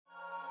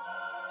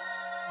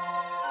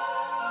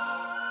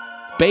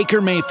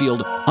Baker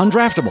Mayfield,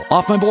 undraftable,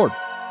 off my board.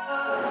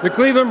 The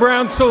Cleveland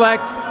Browns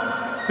select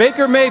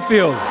Baker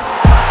Mayfield. What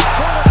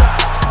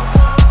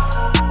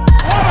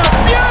a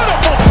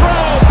beautiful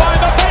throw by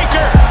the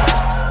Baker!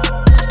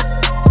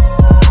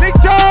 Big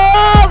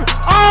Tom!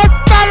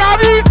 Hasta la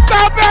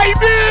vista,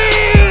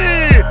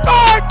 baby!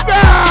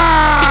 Touchdown!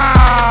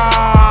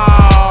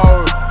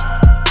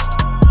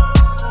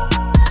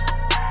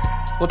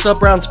 What's up,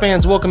 Browns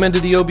fans? Welcome into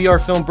the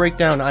OBR Film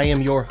Breakdown. I am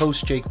your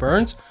host, Jake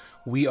Burns.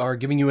 We are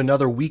giving you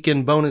another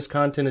weekend bonus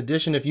content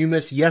edition. If you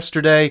missed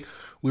yesterday,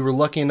 we were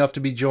lucky enough to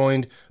be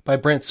joined by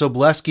Brent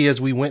Sobleski as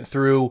we went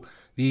through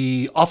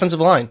the offensive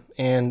line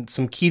and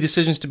some key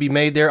decisions to be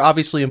made there.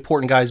 Obviously,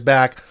 important guys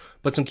back,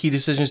 but some key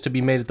decisions to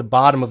be made at the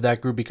bottom of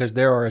that group because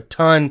there are a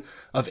ton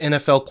of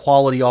NFL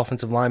quality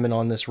offensive linemen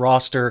on this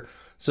roster.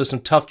 So some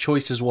tough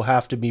choices will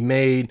have to be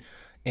made,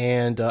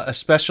 and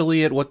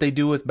especially at what they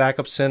do with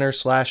backup center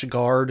 /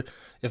 guard,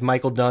 if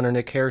Michael Dunn or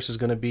Nick Harris is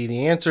going to be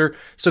the answer.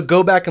 So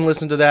go back and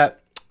listen to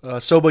that.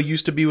 Soba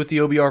used to be with the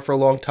OBR for a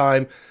long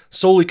time,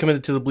 solely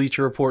committed to the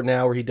Bleacher Report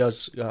now, where he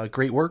does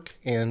great work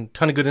and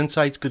ton of good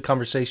insights, good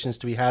conversations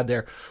to be had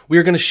there. We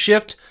are going to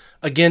shift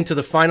again to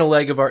the final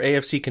leg of our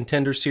AFC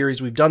Contender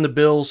series. We've done the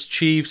Bills,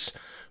 Chiefs,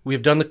 we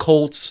have done the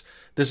Colts.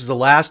 This is the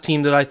last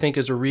team that I think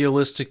is a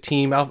realistic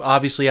team,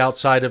 obviously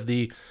outside of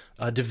the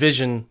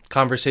division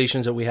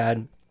conversations that we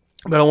had.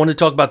 But I want to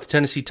talk about the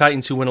Tennessee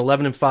Titans, who went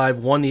 11-5,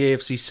 won the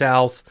AFC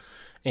South,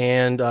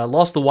 and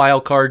lost the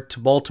wild card to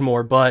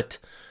Baltimore, but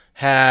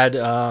had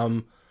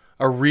a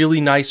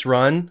really nice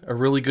run, a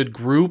really good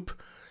group,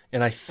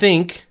 and I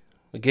think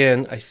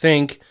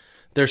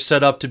they're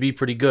set up to be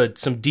pretty good.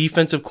 Some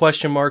defensive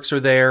question marks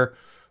are there,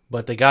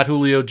 but they got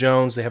Julio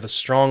Jones. They have a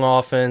strong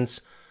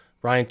offense.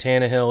 Ryan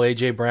Tannehill,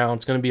 A.J. Brown.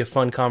 It's going to be a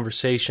fun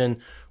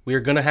conversation. We are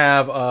going to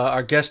have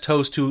our guest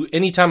host, who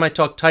anytime I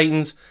talk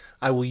Titans,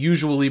 I will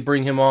usually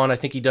bring him on. I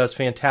think he does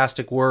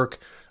fantastic work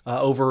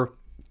over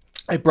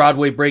at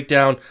Broadway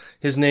Breakdown.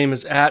 His name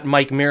is at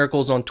Mike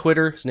Miracles on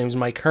Twitter. His name is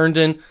Mike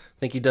Herndon. I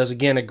think he does,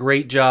 again, a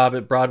great job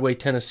at Broadway,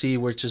 Tennessee,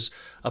 which is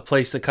a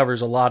place that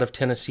covers a lot of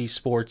Tennessee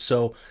sports.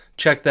 So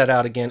check that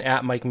out again,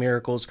 at Mike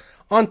Miracles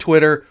on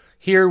Twitter.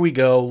 Here we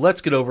go.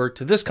 Let's get over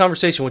to this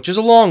conversation, which is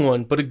a long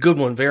one, but a good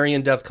one. Very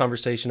in-depth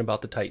conversation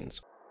about the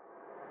Titans.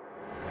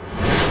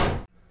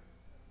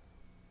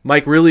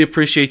 Mike, really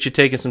appreciate you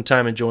taking some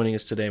time and joining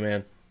us today,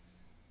 man.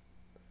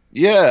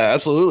 Yeah,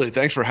 absolutely.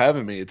 Thanks for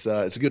having me. It's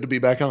good to be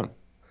back on.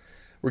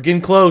 We're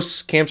getting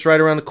close. Camp's right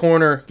around the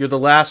corner. You're the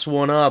last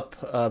one up,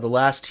 the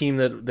last team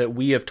that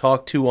we have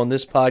talked to on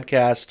this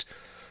podcast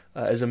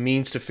as a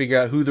means to figure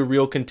out who the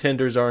real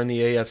contenders are in the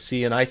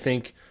AFC. And I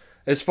think,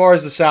 as far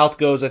as the South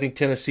goes, I think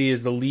Tennessee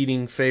is the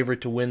leading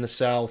favorite to win the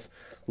South.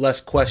 Less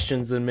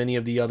questions than many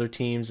of the other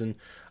teams, and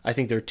I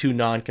think there are two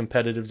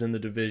non-competitives in the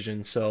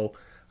division. So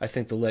I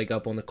think the leg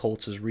up on the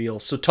Colts is real.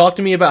 So talk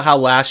to me about how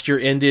last year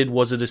ended.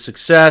 Was it a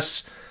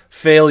success,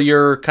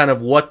 failure, kind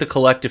of what the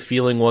collective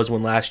feeling was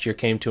when last year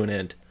came to an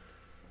end?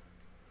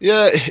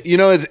 Yeah,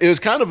 it was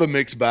kind of a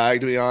mixed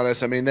bag, to be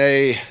honest. I mean,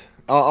 they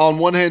on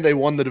one hand, they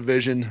won the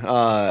division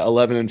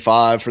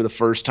 11-5 for the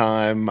first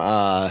time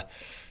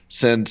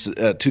since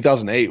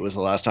 2008 was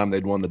the last time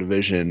they'd won the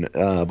division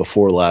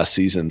before last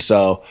season.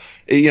 So,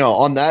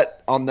 on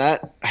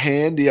that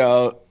hand,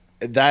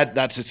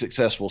 that's a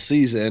successful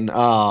season.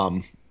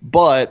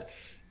 But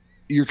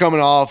you're coming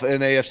off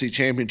an AFC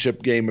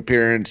Championship game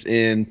appearance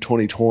in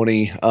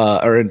 2020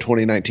 or in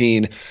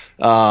 2019,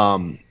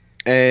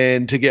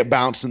 and to get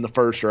bounced in the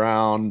first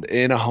round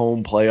in a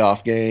home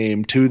playoff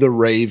game to the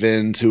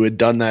Ravens, who had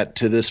done that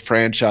to this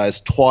franchise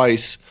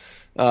twice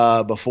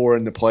before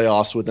in the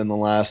playoffs within the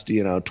last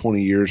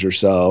 20 years or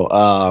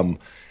so.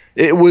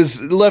 It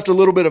was left a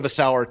little bit of a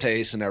sour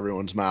taste in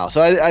everyone's mouth.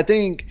 So I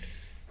think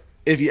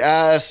if you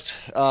asked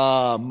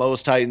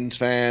most Titans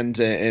fans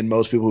and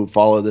most people who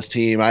follow this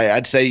team,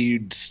 I'd say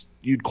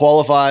you'd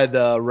qualify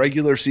the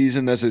regular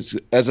season as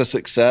a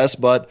success,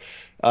 but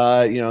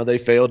they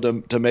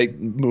failed to make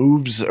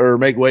moves or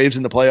make waves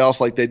in the playoffs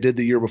like they did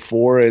the year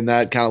before, and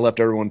that kind of left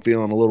everyone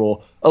feeling a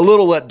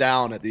little let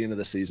down at the end of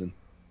the season.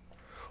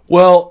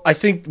 Well, I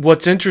think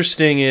what's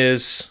interesting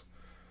is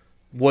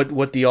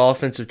what the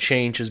offensive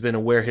change has been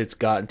and where it's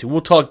gotten to. We'll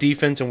talk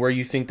defense and where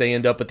you think they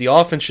end up, but the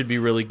offense should be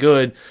really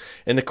good.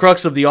 And the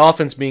crux of the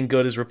offense being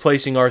good is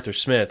replacing Arthur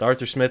Smith.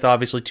 Arthur Smith,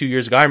 obviously, 2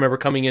 years ago, I remember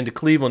coming into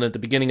Cleveland at the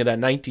beginning of that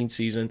 19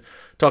 season,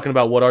 talking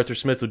about what Arthur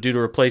Smith would do to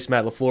replace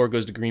Matt LaFleur,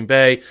 goes to Green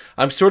Bay.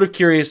 I'm sort of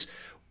curious,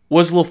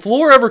 was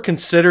LaFleur ever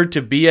considered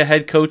to be a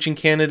head coaching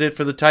candidate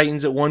for the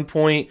Titans at one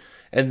point?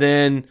 And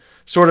then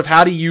sort of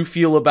how do you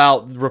feel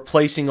about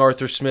replacing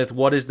Arthur Smith?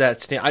 What is that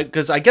stand?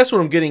 Because I guess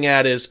what I'm getting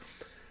at is,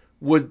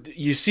 would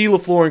you see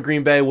LaFleur in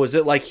Green Bay? Was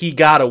it like he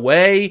got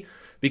away?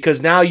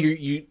 Because now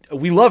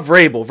we love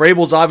Vrabel.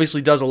 Vrabel's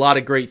obviously does a lot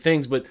of great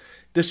things, but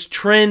this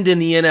trend in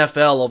the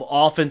NFL of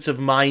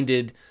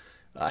offensive-minded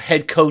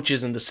head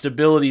coaches and the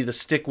stability, the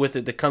stick with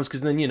it that comes, because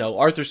then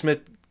Arthur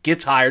Smith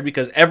gets hired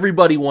because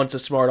everybody wants a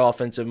smart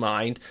offensive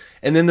mind.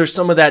 And then there's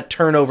some of that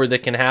turnover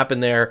that can happen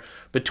there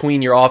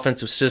between your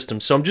offensive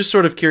systems. So I'm just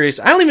sort of curious.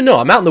 I don't even know.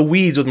 I'm out in the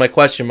weeds with my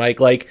question, Mike.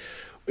 Like,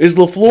 is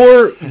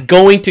LaFleur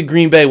going to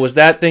Green Bay? Was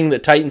that thing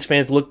that Titans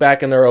fans look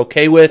back and they're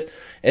okay with?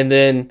 And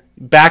then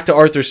back to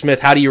Arthur Smith,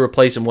 how do you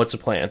replace him? What's the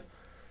plan?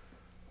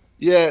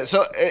 Yeah,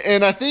 so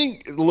and I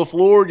think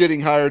LaFleur getting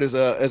hired as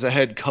a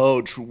head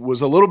coach was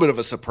a little bit of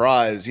a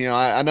surprise. You know,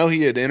 I know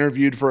he had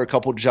interviewed for a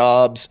couple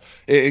jobs,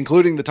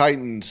 including the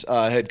Titans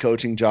head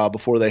coaching job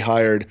before they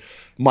hired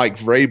Mike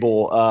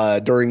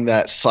Vrabel during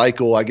that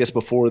cycle, I guess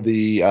before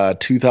the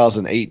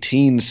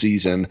 2018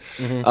 season.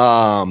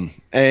 Mm-hmm.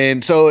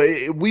 And so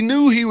we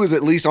knew he was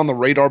at least on the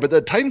radar, but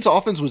the Titans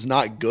offense was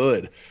not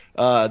good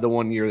the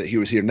 1 year that he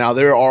was here. Now,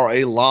 there are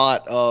a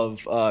lot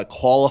of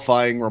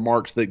qualifying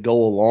remarks that go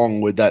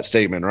along with that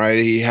statement, right?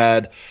 He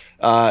had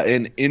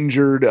an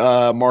injured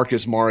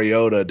Marcus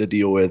Mariota to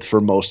deal with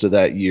for most of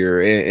that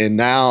year. And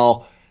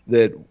now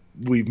that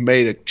we've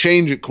made a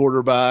change at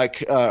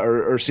quarterback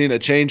or seen a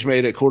change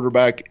made at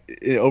quarterback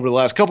over the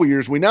last couple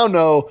years, we now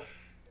know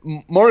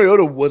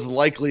Mariota was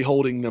likely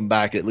holding them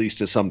back at least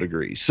to some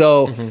degree.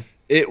 So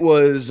it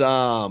was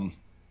kind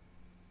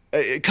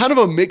of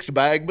a mixed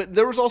bag, but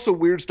there was also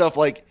weird stuff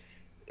like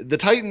the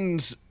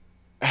Titans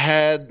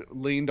had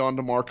leaned on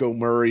DeMarco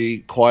Murray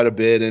quite a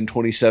bit in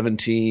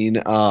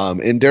 2017,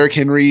 and Derrick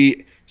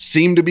Henry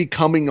seemed to be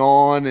coming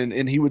on,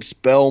 and he would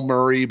spell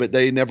Murray, but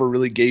they never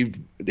really gave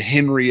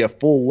Henry a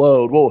full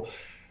load. Well,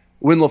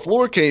 when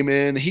LaFleur came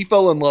in, he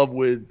fell in love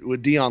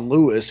with Dion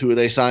Lewis, who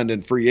they signed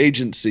in free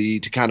agency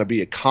to kind of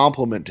be a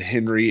complement to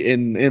Henry,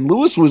 and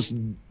Lewis was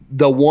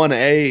the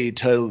 1A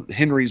to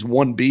Henry's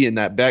 1B in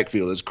that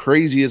backfield. As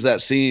crazy as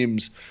that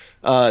seems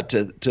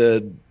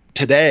to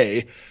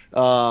today,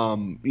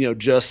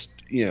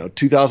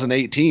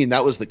 2018,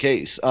 that was the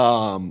case.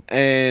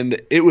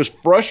 And it was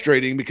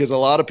frustrating because a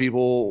lot of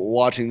people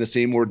watching this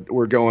team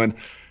were going,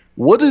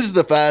 what is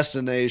the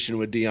fascination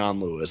with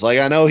Dion Lewis? Like,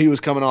 I know he was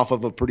coming off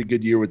of a pretty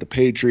good year with the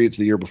Patriots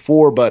the year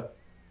before, but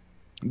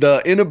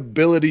the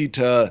inability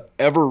to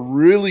ever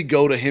really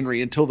go to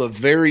Henry until the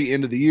very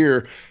end of the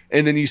year.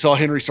 And then you saw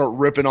Henry start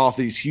ripping off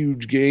these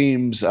huge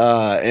games,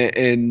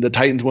 and the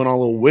Titans went on a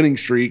little winning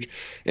streak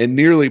and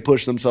nearly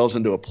pushed themselves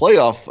into a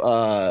playoff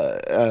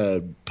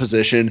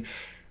position.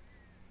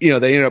 You know,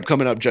 they ended up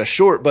coming up just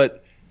short,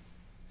 but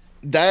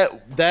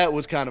that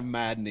was kind of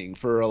maddening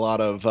for a lot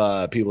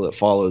of people that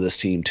follow this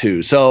team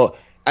too. So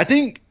I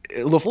think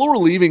LaFleur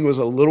leaving was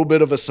a little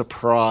bit of a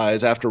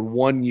surprise after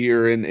 1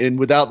 year, and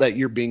without that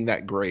year being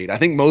that great. I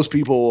think most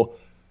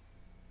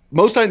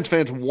Titans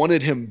fans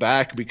wanted him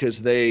back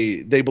because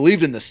they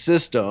believed in the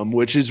system,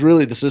 which is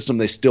really the system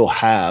they still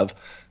have,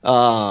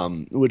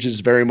 which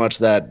is very much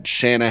that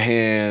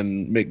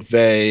Shanahan,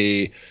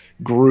 McVay,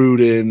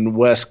 Gruden,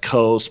 West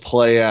Coast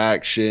play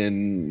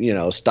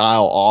action,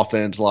 style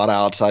offense, a lot of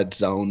outside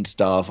zone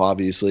stuff,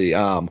 obviously.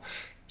 So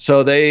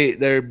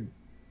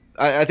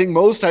I think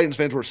most Titans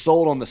fans were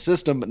sold on the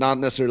system, but not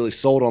necessarily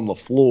sold on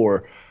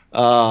LaFleur.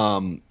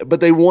 But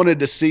they wanted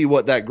to see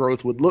what that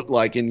growth would look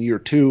like in year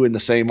two in the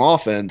same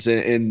offense.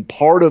 And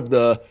part of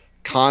the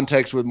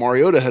context with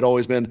Mariota had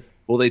always been,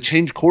 well, they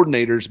change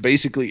coordinators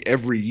basically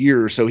every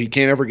year, so he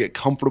can't ever get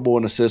comfortable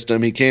in a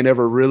system. He can't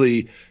ever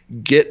really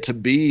get to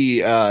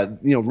be,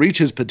 reach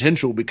his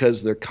potential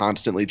because they're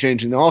constantly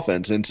changing the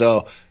offense. And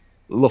so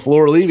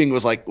LaFleur leaving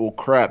was like, well,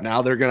 crap,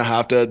 now they're going to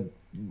have to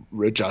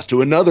adjust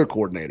to another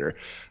coordinator.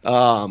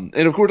 And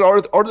of course,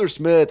 Arthur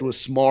Smith was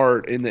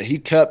smart in that he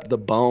kept the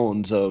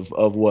bones of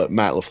what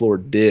Matt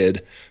LaFleur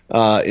did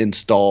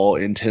install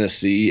in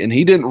Tennessee, and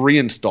he didn't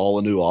reinstall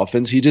a new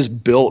offense. He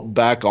just built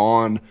back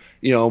on,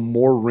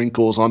 more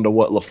wrinkles onto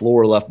what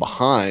LaFleur left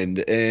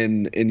behind.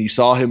 And you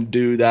saw him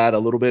do that a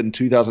little bit in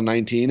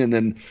 2019. And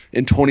then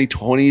in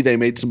 2020, they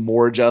made some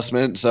more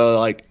adjustments.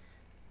 So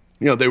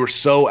they were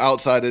so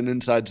outside and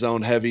inside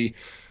zone heavy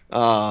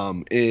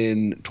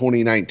in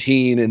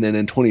 2019, and then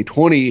in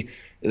 2020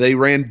 they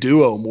ran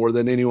duo more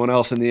than anyone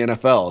else in the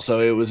NFL. So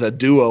it was a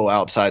duo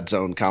outside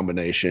zone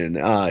combination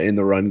in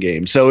the run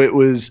game. So it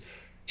was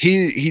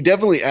he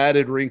definitely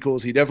added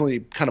wrinkles. He definitely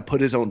kind of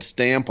put his own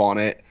stamp on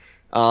it.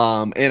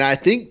 And I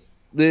think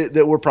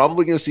that we're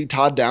probably going to see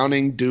Todd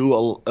Downing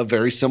do a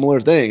very similar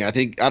thing.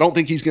 I don't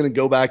think he's going to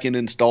go back and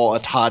install a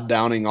Todd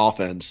Downing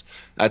offense.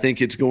 I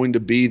think it's going to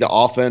be the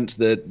offense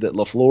that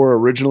LaFleur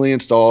originally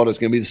installed. It's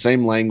going to be the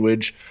same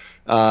language.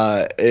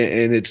 And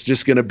it's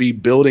just going to be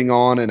building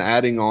on and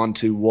adding on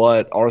to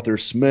what Arthur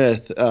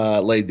Smith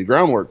laid the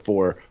groundwork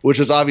for, which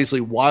was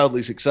obviously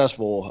wildly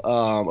successful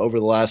over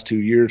the last 2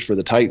 years for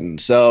the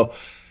Titans. So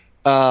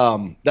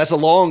that's a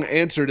long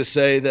answer to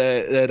say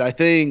that I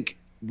think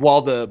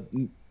while the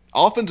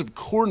offensive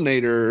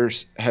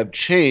coordinators have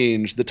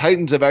changed, the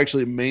Titans have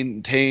actually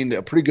maintained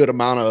a pretty good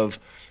amount of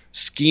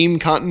scheme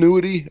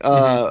continuity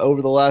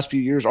over the last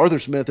few years. Arthur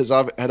Smith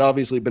had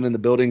obviously been in the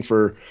building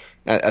for,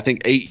 I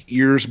think, 8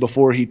 years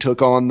before he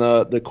took on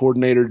the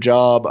coordinator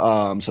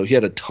job. So he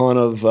had a ton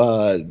of,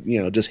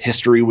 just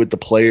history with the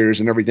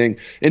players and everything.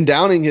 And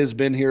Downing has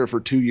been here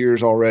for 2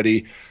 years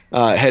already.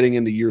 heading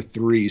into year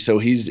 3. So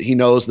he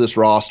knows this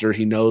roster.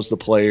 He knows the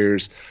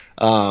players.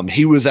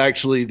 He was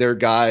actually their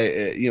guy,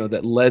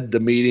 that led the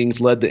meetings,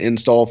 led the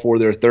install for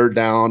their third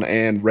down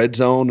and red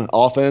zone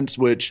offense,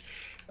 which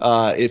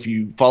if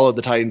you followed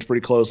the Titans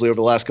pretty closely over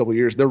the last couple of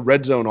years, their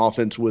red zone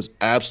offense was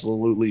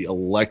absolutely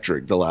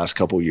electric the last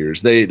couple of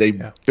years.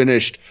 They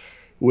finished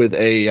with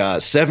a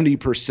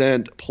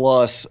 70%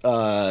 plus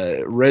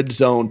red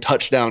zone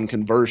touchdown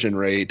conversion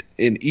rate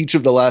in each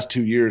of the last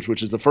 2 years,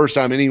 which is the first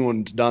time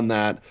anyone's done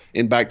that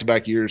in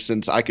back-to-back years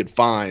since I could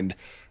find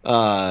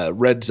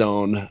red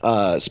zone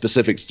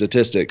specific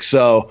statistics.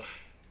 So,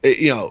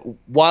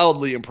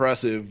 wildly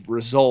impressive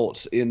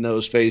results in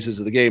those phases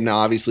of the game. Now,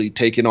 obviously,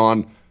 taking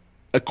on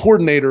a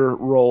coordinator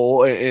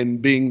role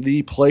and being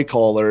the play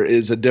caller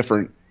is a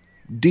different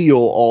deal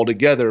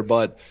altogether,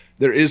 but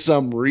there is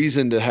some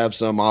reason to have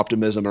some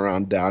optimism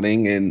around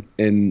Downing.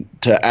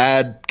 And to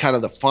add kind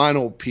of the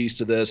final piece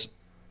to this,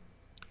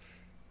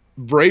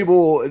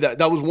 Vrabel,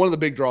 that was one of the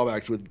big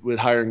drawbacks with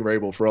hiring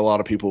Vrabel for a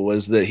lot of people,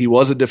 was that he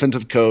was a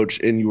defensive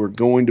coach and you were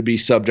going to be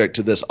subject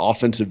to this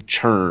offensive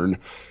churn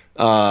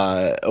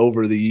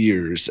over the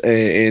years.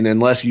 And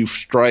unless you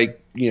strike,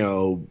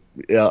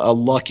 a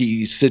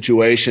lucky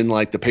situation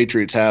like the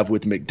Patriots have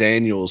with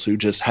McDaniels, who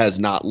just has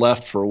not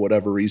left for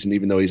whatever reason,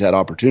 even though he's had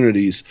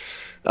opportunities,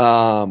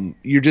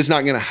 you're just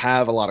not going to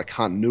have a lot of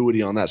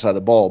continuity on that side of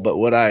the ball. But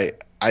what I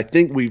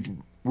think we've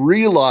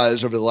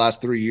realized over the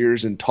last 3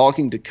 years in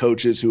talking to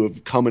coaches who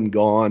have come and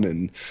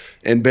gone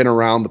and been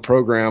around the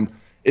program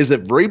is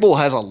that Vrabel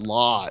has a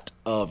lot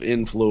of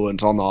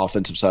influence on the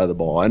offensive side of the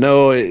ball. I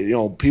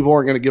know, people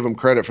aren't going to give him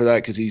credit for that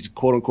because he's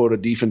quote unquote a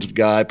defensive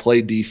guy,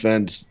 played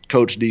defense,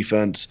 coached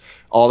defense,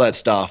 all that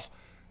stuff.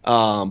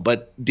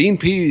 But Dean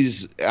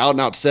Pease out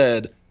and out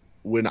said,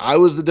 when I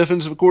was the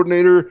defensive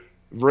coordinator,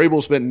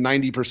 Vrabel spent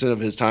 90% of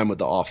his time with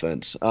the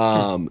offense.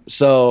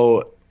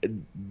 So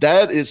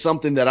that is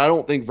something that I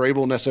don't think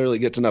Vrabel necessarily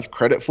gets enough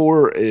credit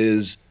for,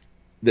 is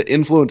the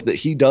influence that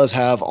he does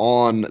have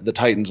on the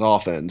Titans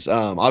offense.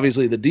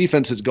 Obviously the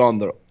defense has gone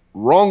the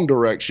wrong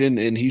direction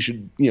and he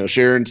should,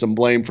 share in some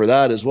blame for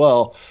that as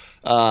well.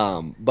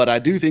 But I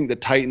do think the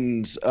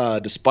Titans,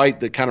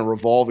 despite the kind of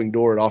revolving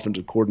door at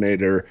offensive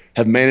coordinator,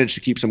 have managed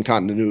to keep some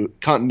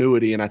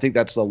continuity. And I think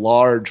that's a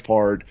large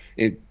part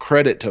in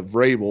credit to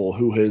Vrabel,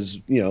 who has,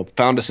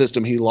 found a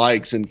system he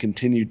likes and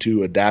continued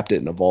to adapt it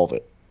and evolve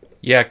it.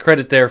 Yeah,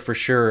 credit there for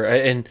sure.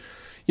 And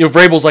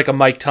Vrabel's like a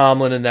Mike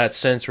Tomlin in that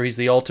sense, where he's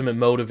the ultimate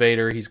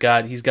motivator. He's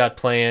got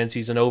plans.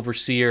 He's an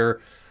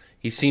overseer.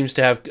 He seems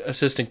to have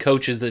assistant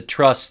coaches that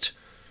trust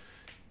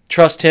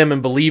him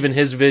and believe in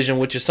his vision,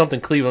 which is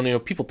something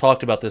Cleveland, people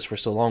talked about this for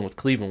so long with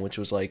Cleveland, which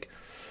was like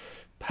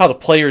how the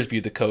players view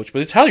the coach,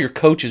 but it's how your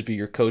coaches view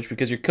your coach,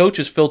 because your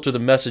coaches filter the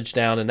message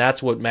down, and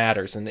that's what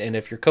matters. And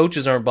if your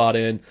coaches aren't bought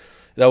in,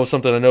 that was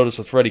something I noticed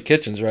with Freddie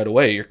Kitchens right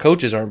away. Your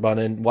coaches aren't bought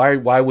in.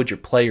 Why would your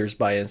players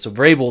buy in? So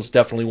Vrabel's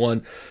definitely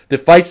one that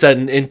fights that.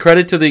 And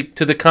credit to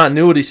the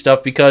continuity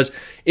stuff, because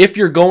if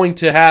you're going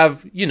to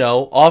have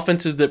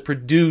offenses that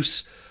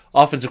produce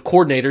offensive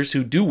coordinators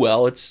who do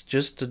well, it's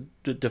just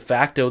de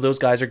facto those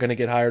guys are going to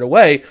get hired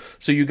away.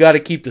 So you got to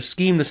keep the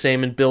scheme the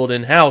same and build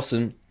in house.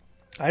 And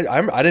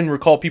I didn't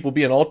recall people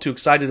being all too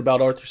excited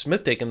about Arthur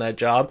Smith taking that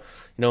job,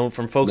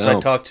 from folks I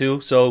talked to.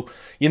 So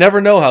you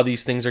never know how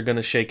these things are going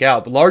to shake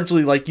out. But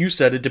largely, like you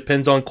said, it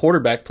depends on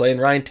quarterback play,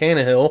 and Ryan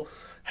Tannehill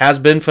has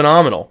been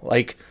phenomenal.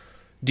 Like,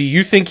 do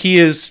you think he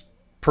is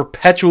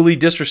perpetually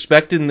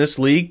disrespected in this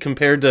league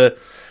compared to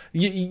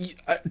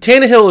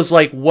Tannehill is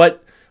like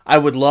what I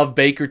would love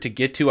Baker to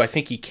get to. I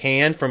think he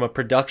can from a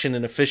production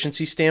and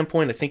efficiency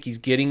standpoint. I think he's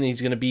going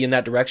to be in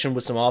that direction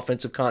with some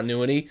offensive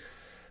continuity.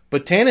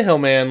 But Tannehill,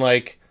 man,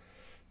 like,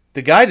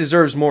 the guy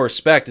deserves more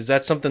respect. Is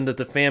that something that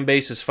the fan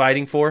base is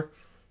fighting for?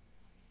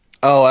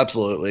 Oh,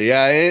 absolutely.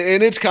 Yeah,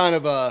 and it's kind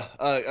of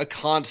a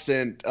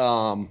constant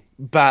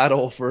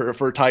battle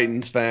for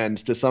Titans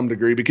fans to some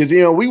degree, because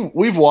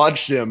we've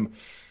watched him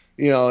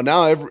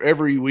now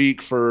every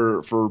week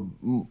for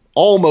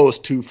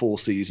almost 2 full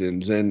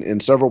seasons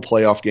and several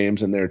playoff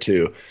games in there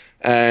too.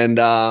 And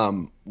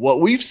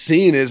what we've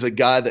seen is a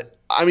guy that,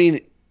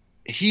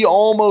 he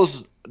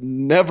almost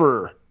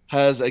never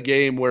has a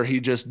game where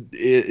he just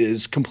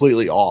is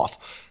completely off.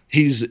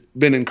 He's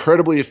been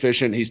incredibly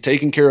efficient. He's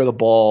taken care of the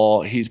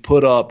ball. He's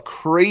put up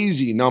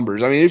crazy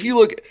numbers. If you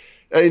look,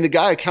 the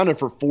guy accounted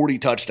for 40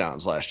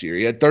 touchdowns last year.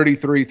 He had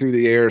 33 through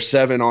the air,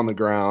 7 on the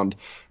ground.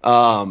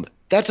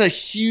 That's a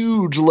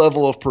huge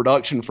level of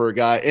production for a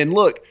guy. And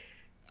look,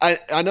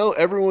 I know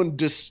everyone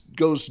just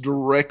goes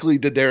directly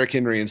to Derrick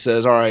Henry and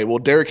says, all right, well,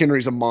 Derrick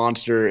Henry's a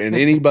monster, and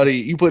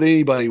you put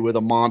anybody with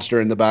a monster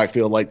in the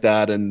backfield like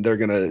that, and they're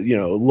going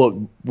to, look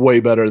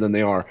way better than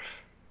they are.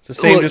 It's the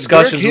same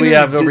discussions we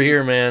have over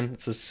here, man.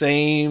 It's the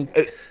same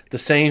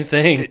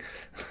thing.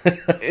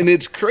 And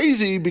it's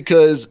crazy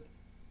because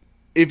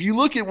if you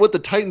look at what the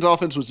Titans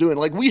offense was doing,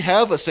 like, we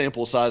have a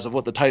sample size of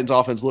what the Titans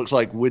offense looks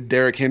like with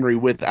Derrick Henry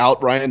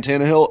without Ryan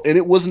Tannehill, and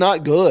it was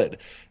not good.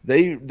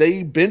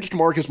 They benched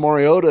Marcus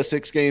Mariota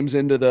 6 games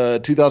into the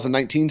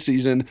 2019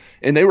 season,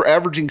 and they were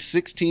averaging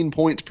 16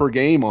 points per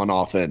game on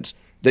offense.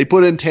 They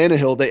put in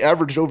Tannehill. They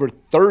averaged over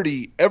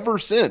 30 ever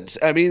since.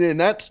 I mean, and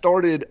that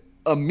started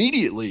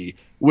immediately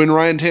when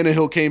Ryan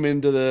Tannehill came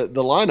into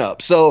the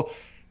lineup. So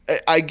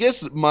I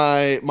guess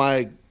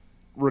my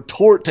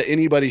retort to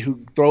anybody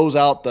who throws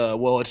out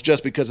it's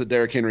just because of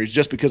Derrick Henry, it's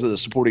just because of the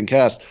supporting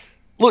cast.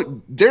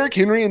 Look, Derrick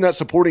Henry and that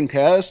supporting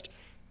cast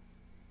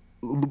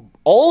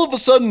all of a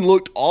sudden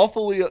looked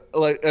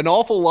an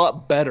awful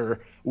lot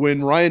better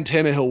when Ryan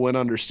Tannehill went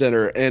under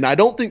center. And I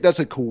don't think that's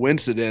a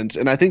coincidence.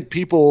 And I think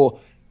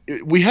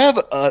we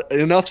have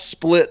enough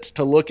splits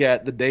to look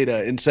at the data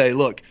and say,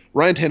 look,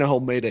 Ryan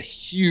Tannehill made a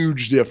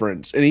huge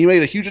difference. And he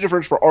made a huge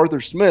difference for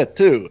Arthur Smith,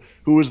 too,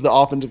 who was the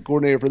offensive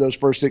coordinator for those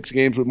first 6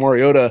 games with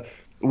Mariota,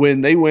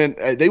 when they went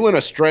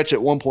a stretch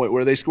at one point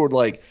where they scored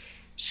like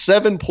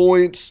 7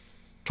 points,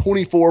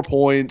 24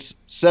 points,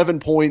 7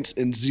 points,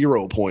 and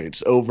 0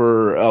 points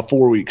over a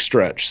 4-week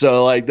stretch.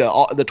 So like the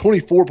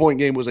 24-point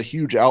game was a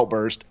huge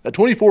outburst. A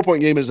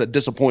 24-point game is a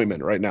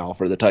disappointment right now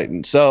for the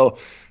Titans. So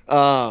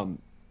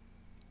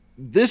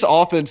this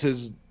offense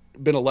has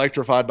been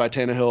electrified by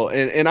Tannehill,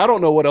 and I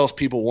don't know what else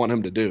people want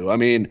him to do. I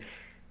mean,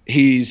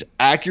 he's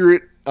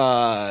accurate.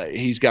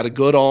 He's got a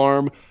good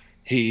arm.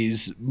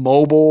 He's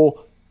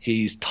mobile.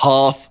 He's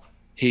tough.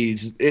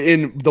 He's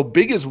in the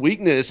biggest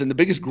weakness and the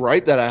biggest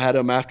gripe that I had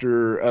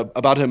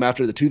about him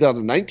after the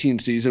 2019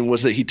 season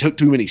was that he took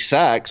too many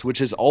sacks, which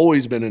has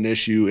always been an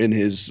issue in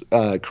his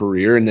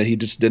career, and that he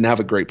just didn't have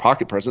a great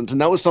pocket presence.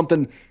 And that was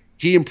something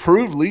he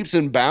improved leaps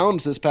and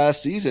bounds this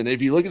past season.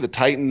 If you look at the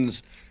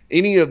Titans,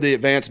 any of the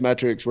advanced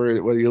metrics,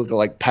 whether you look at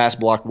like pass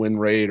block win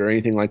rate or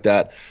anything like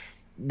that,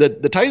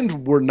 the Titans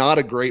were not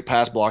a great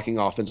pass blocking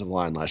offensive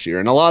line last year.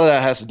 And a lot of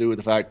that has to do with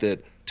the fact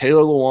that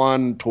Taylor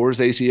Lewan tore his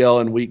ACL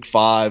in week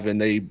 5,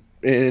 and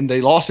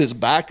they lost his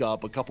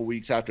backup a couple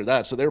weeks after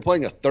that. So they were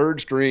playing a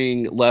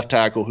third-string left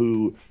tackle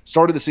who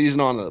started the season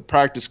on the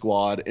practice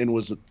squad and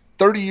was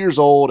 30 years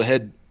old,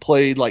 had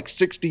played like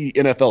 60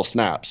 NFL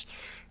snaps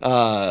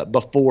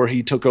before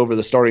he took over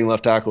the starting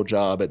left tackle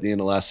job at the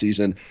end of last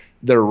season.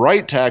 Their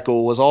right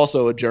tackle was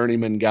also a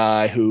journeyman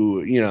guy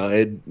who,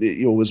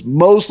 was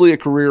mostly a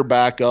career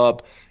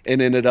backup and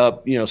ended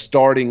up,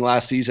 starting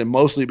last season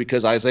mostly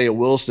because Isaiah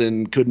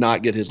Wilson could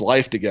not get his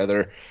life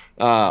together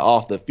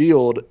off the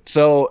field.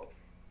 So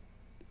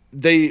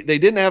they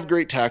didn't have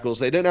great tackles.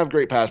 They didn't have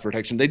great pass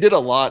protection. They did a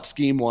lot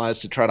scheme-wise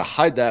to try to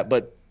hide that.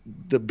 But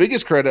the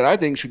biggest credit, I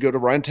think, should go to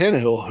Ryan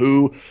Tannehill,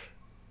 who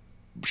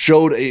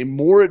showed a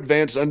more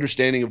advanced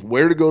understanding of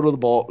where to go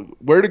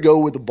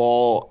with the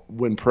ball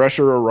when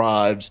pressure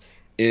arrives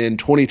in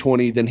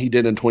 2020 than he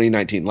did in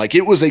 2019. Like,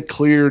 it was a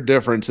clear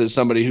difference as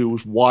somebody who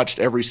watched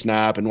every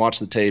snap and watched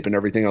the tape and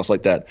everything else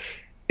like that.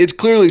 It's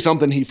clearly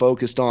something he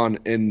focused on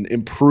and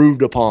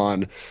improved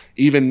upon,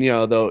 even,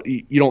 though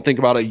you don't think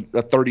about a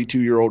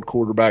 32-year-old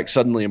quarterback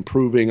suddenly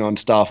improving on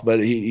stuff, but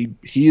he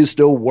is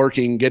still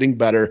working, getting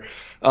better.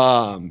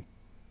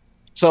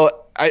 So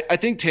I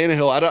think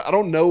Tannehill, I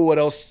don't know what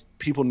else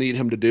people need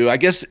him to do. I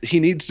guess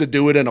he needs to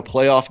do it in a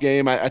playoff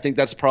game. I think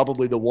that's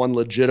probably the one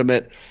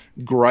legitimate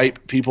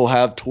gripe people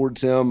have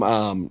towards him.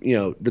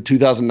 The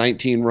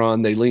 2019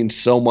 run, they leaned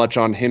so much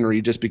on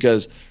Henry just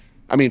because,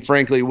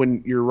 frankly,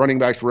 when your running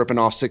back's ripping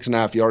off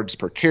 6.5 yards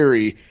per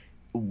carry,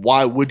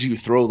 why would you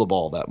throw the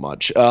ball that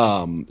much?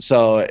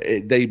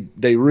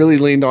 They really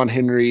leaned on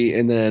Henry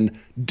and then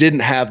didn't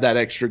have that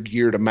extra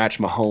gear to match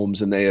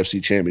Mahomes in the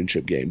AFC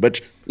Championship game.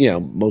 But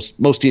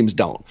most teams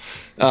don't.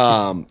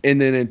 And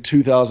then in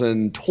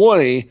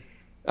 2020,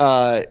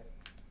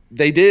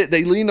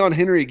 they leaned on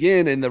Henry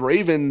again, and the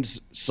Ravens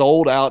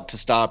sold out to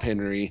stop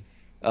Henry.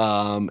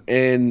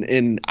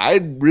 And I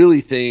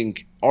really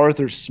think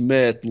Arthur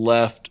Smith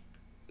left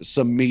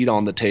some meat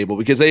on the table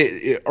because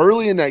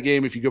early in that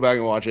game, if you go back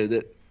and watch it,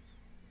 that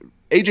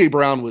A.J.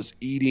 Brown was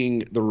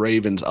eating the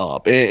Ravens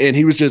up, and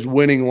he was just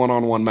winning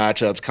one-on-one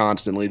matchups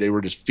constantly. They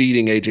were just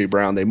feeding A.J.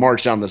 Brown. They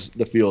marched down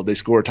the field. They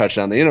scored a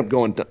touchdown. They ended up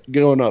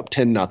going up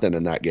 10-0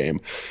 in that game.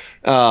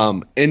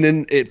 And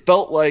then it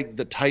felt like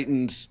the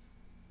Titans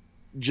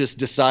just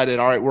decided,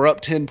 all right, we're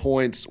up 10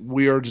 points.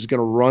 We are just going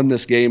to run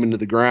this game into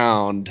the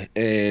ground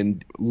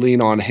and lean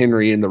on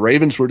Henry. And the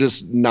Ravens were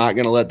just not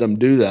going to let them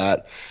do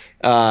that.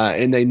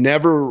 And they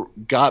never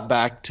got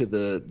back to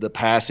the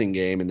passing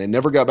game, and they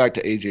never got back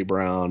to A.J.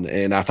 Brown.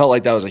 And I felt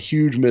like that was a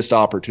huge missed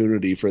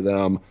opportunity for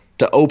them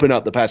to open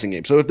up the passing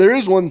game. So if there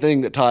is one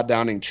thing that Todd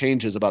Downing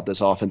changes about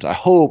this offense, I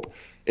hope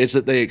it's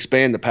that they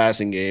expand the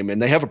passing game. And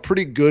they have a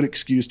pretty good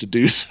excuse to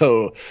do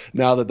so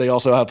now that they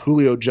also have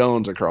Julio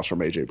Jones across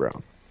from A.J.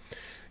 Brown.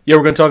 Yeah,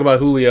 we're going to talk about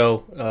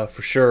Julio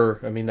for sure.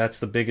 That's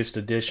the biggest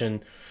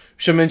addition.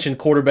 Should mention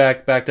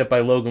quarterback backed up by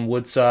Logan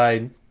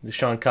Woodside,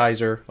 Deshaun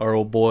Kaiser, our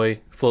old boy,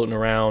 floating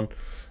around.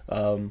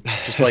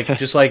 Just like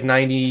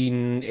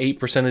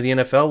 98% of the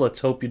NFL,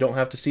 let's hope you don't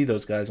have to see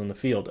those guys on the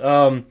field.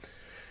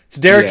 It's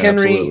Derrick Yeah,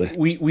 Henry.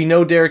 absolutely. We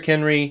know Derrick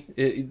Henry.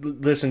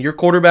 Listen, your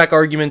quarterback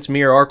arguments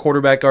mirror our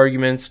quarterback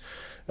arguments,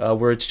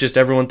 where it's just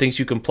everyone thinks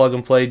you can plug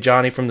and play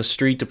Johnny from the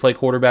street to play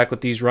quarterback with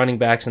these running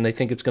backs, and they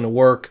think it's going to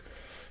work.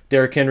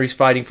 Derrick Henry's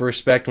fighting for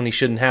respect when he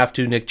shouldn't have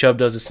to. Nick Chubb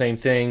does the same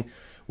thing.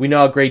 We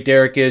know how great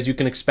Derrick is. You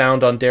can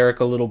expound on Derrick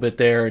a little bit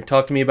there and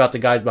talk to me about the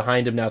guys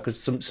behind him now,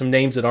 because some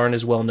names that aren't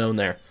as well known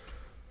there.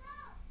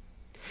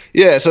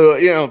 Yeah,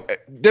 so,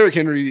 Derrick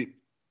Henry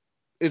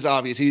is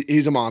obvious.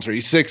 He's a monster.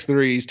 He's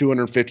 6'3", he's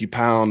 250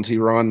 pounds. He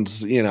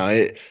runs,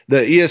 the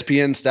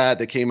ESPN stat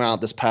that came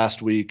out this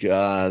past week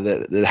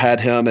that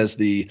had him as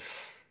he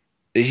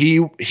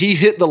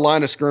hit the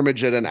line of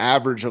scrimmage at an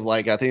average of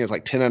I think it's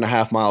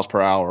 10.5 miles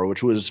per hour,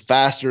 which was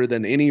faster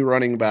than any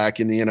running back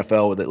in the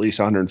NFL with at least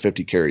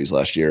 150 carries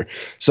last year.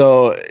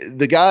 So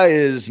the guy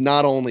is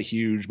not only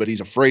huge, but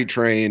he's a freight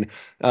train.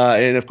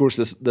 And of course,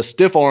 the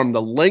stiff arm,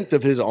 the length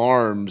of his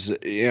arms,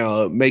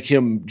 make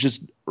him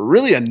just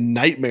really a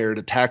nightmare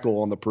to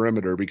tackle on the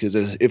perimeter, because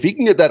if he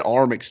can get that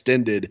arm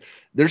extended,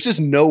 there's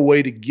just no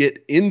way to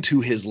get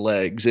into his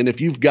legs. And if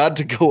you've got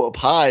to go up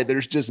high,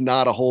 there's just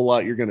not a whole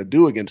lot you're going to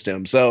do against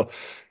him. So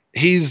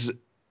he's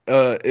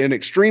an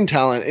extreme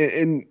talent,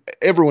 and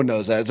everyone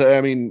knows that. So,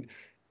 I mean,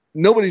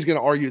 nobody's going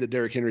to argue that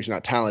Derrick Henry's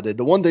not talented.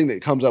 The one thing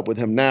that comes up with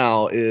him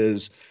now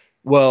is,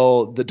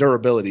 well, the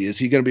durability. Is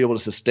he going to be able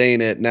to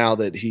sustain it now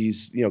that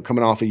he's,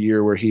 coming off a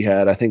year where he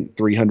had, I think,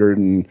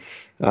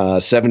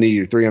 370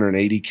 or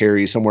 380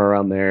 carries, somewhere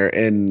around there.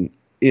 And,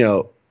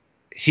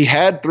 he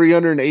had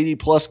 380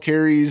 plus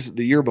carries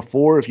the year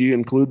before, if you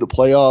include the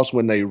playoffs,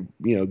 when they,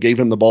 gave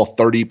him the ball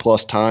 30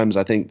 plus times,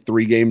 I think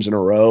 3 games in a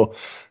row.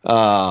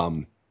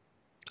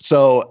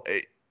 So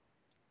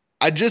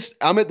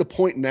I'm at the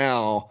point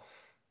now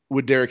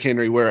with Derrick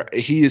Henry where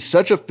he is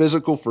such a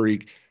physical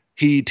freak.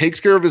 He takes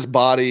care of his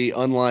body,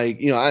 unlike,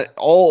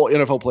 all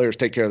NFL players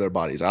take care of their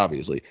bodies,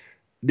 obviously.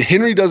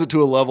 Henry does it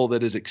to a level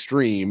that is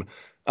extreme.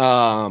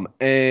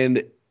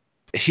 And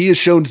he has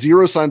shown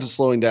zero signs of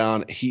slowing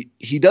down.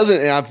 He doesn't,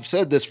 and I've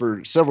said this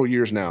for several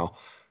years now,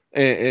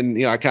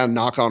 and I kind of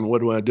knock on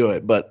wood when I do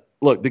it, but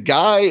look, the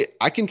guy,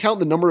 I can count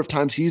the number of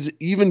times he's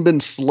even been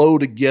slow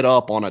to get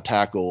up on a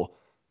tackle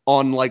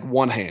on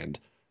one hand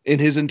in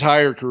his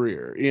entire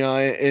career,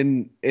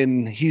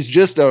 and he's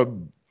just a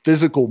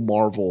physical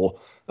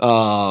marvel.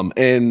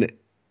 And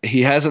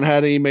he hasn't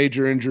had any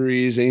major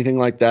injuries, anything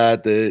like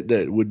that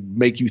would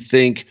make you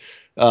think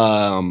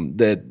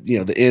that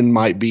the end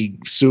might be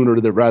sooner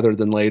rather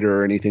than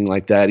later or anything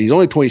like that. He's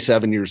only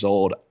 27 years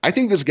old. I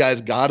think this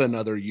guy's got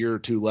another year or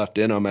two left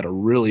in him at a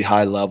really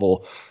high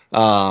level.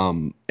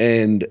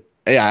 And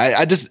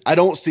yeah, I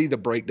don't see the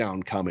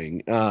breakdown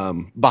coming.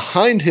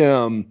 Behind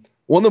him,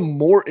 one of the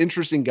more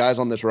interesting guys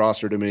on this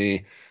roster to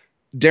me,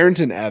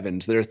 Darrynton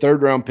Evans, their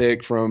 3rd round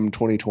pick from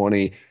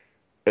 2020.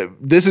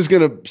 This is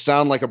going to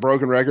sound like a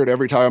broken record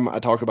every time I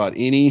talk about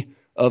any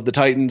of the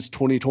Titans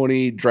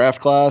 2020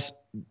 draft class.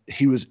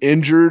 He was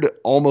injured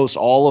almost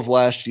all of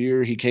last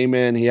year. He came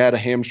in, he had a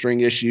hamstring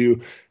issue.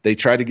 They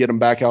tried to get him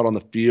back out on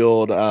the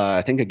field,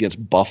 I think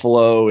against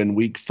Buffalo in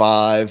week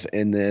 5.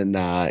 And then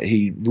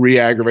he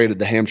re-aggravated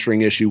the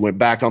hamstring issue, went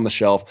back on the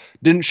shelf,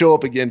 didn't show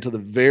up again till the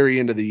very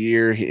end of the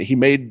year. He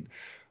made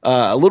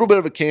a little bit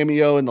of a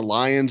cameo in the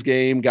Lions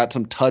game, got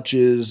some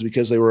touches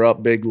because they were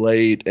up big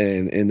late,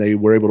 and they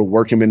were able to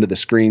work him into the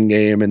screen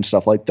game and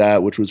stuff like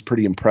that, which was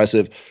pretty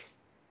impressive.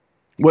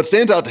 What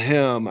stands out to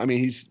him, I mean,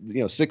 he's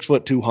 6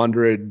 foot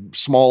 200,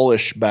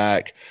 smallish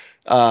back,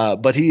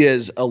 but he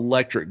is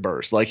electric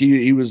burst.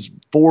 He was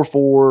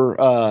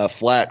 4'4",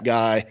 flat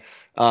guy,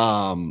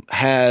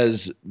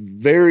 has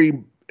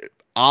very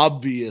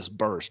obvious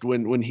burst.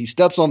 When he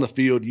steps on the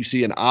field, you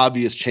see an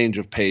obvious change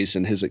of pace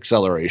in his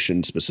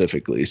acceleration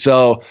specifically.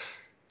 So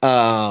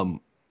I'm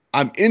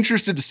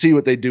interested to see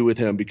what they do with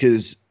him,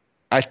 because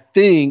I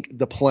think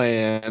the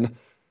plan,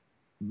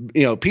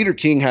 Peter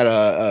King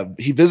had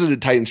he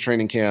visited Titans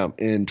training camp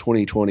in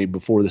 2020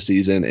 before the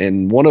season,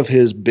 and one of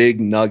his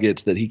big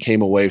nuggets that he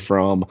came away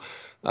from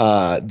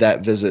that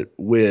visit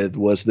with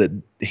was that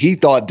he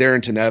thought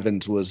Darrynton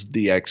Evans was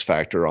the X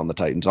factor on the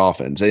Titans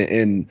offense,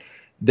 and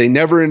they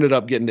never ended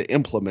up getting to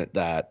implement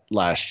that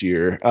last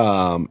year.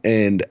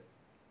 And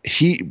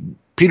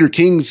Peter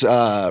King's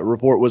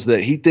report was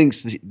that he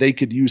thinks they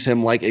could use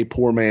him like a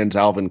poor man's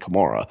Alvin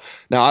Kamara.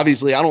 Now,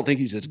 obviously, I don't think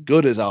he's as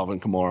good as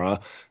Alvin Kamara,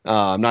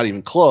 not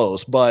even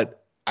close,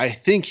 but I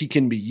think he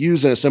can be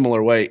used in a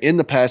similar way in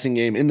the passing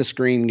game, in the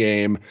screen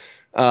game,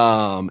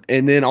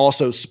 and then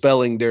also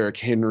spelling Derrick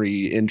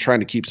Henry and trying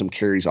to keep some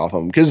carries off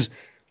him. Because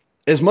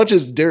as much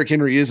as Derrick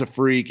Henry is a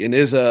freak and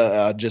is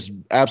a just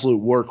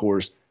absolute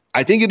workhorse,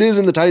 I think it is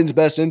in the Titans'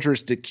 best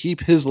interest to keep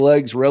his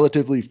legs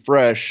relatively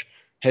fresh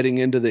heading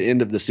into the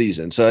end of the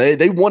season. So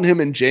they want him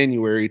in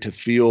January to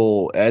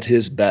feel at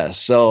his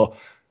best. So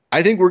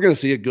I think we're going to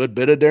see a good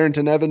bit of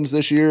Darrynton Evans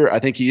this year. I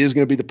think he is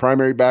going to be the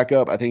primary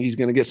backup. I think he's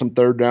going to get some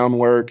 3rd down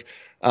work.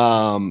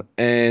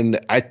 And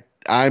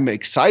I'm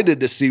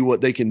excited to see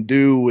what they can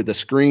do with the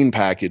screen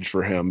package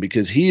for him,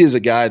 because he is a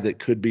guy that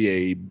could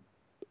be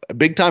a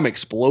big time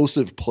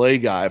explosive play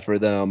guy for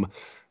them.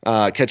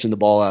 catching the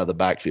ball out of the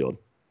backfield.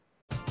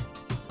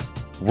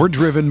 We're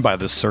driven by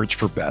the search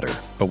for better.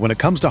 But when it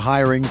comes to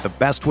hiring, the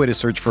best way to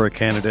search for a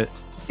candidate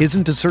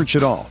isn't to search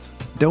at all.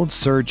 Don't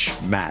search,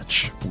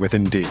 match with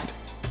Indeed.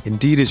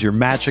 Indeed is your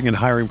matching and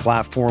hiring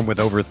platform with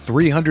over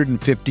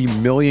 350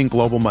 million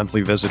global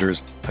monthly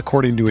visitors,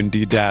 according to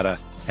Indeed data,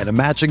 and a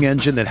matching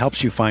engine that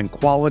helps you find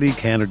quality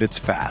candidates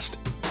fast.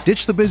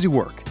 Ditch the busy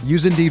work.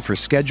 Use Indeed for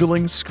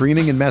scheduling,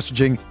 screening, and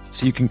messaging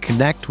so you can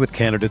connect with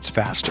candidates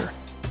faster.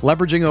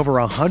 Leveraging over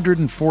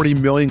 140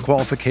 million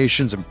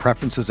qualifications and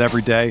preferences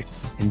every day,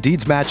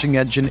 Indeed's matching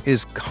engine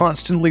is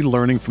constantly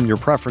learning from your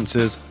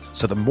preferences,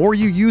 so the more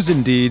you use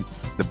Indeed,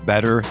 the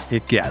better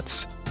it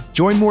gets.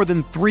 Join more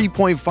than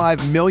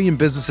 3.5 million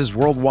businesses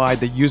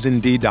worldwide that use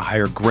Indeed to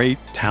hire great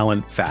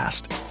talent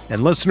fast.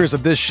 And listeners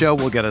of this show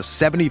will get a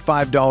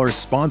 $75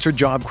 sponsored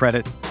job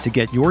credit to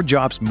get your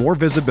jobs more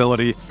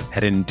visibility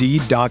at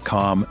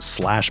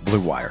Indeed.com/Blue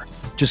Wire.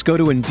 Just go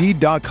to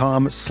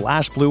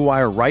Indeed.com/Blue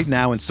Wire right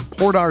now and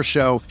support our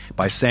show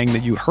by saying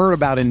that you heard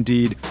about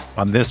Indeed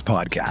on this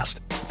podcast.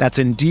 That's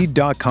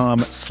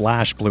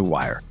Indeed.com/Blue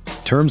Wire.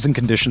 Terms and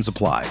conditions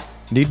apply.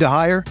 Need to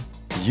hire?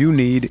 You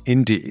need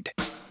Indeed.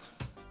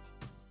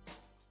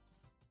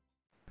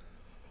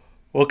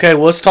 Okay,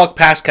 well, let's talk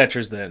pass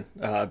catchers then,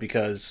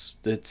 because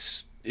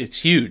it's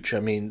huge.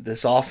 I mean,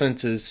 this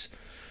offense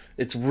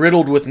it's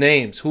riddled with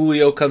names.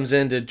 Julio comes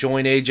in to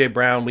join A.J.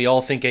 Brown. We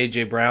all think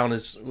A.J. Brown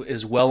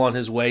is well on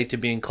his way to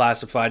being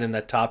classified in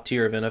that top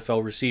tier of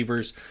NFL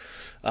receivers.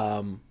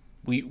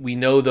 We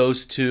know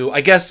those two.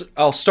 I guess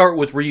I'll start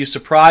with, were you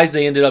surprised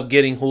they ended up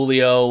getting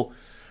Julio?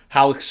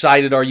 How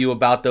excited are you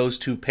about those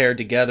two paired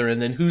together?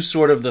 And then who's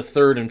sort of the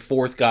third and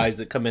fourth guys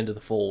that come into the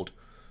fold?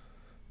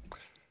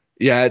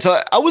 Yeah,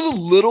 I was a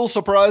little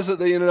surprised that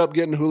they ended up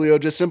getting Julio,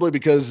 just simply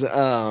because,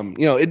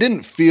 it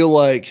didn't feel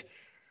like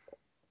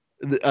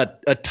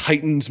a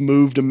Titans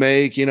move to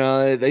make.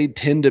 They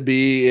tend to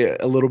be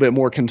a little bit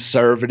more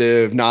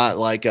conservative, not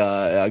like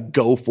a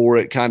go for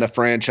it kind of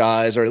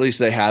franchise, or at least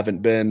they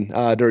haven't been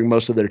during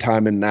most of their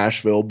time in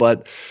Nashville.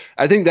 But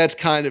I think that's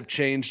kind of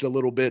changed a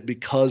little bit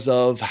because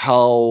of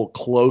how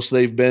close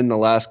they've been the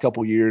last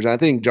couple years. I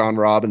think John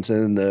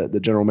Robinson, the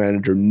general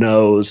manager,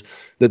 knows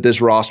that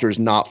this roster is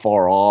not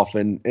far off.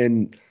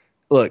 And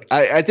look,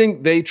 I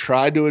think they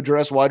tried to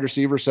address wide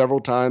receiver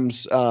several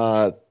times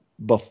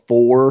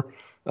before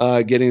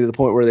getting to the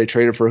point where they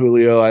traded for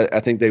Julio. I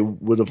think they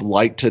would have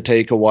liked to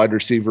take a wide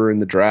receiver in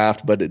the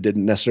draft, but it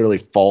didn't necessarily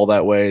fall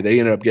that way. They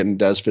ended up getting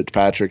Des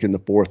Fitzpatrick in the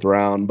 4th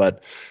round,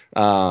 but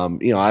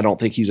I don't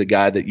think he's a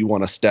guy that you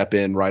want to step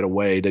in right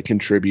away to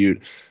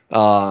contribute.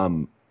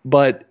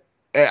 But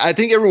I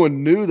think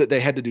everyone knew that they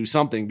had to do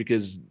something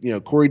because,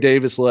 Corey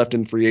Davis left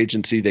in free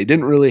agency. They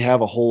didn't really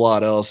have a whole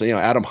lot else.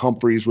 Adam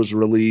Humphries was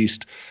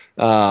released.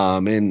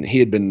 And he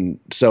had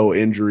been so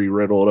injury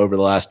riddled over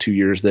the last 2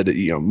 years that,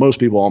 most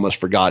people almost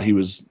forgot he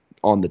was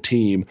on the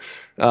team.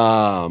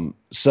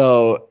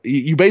 So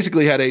you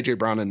basically had A.J.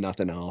 Brown and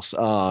nothing else.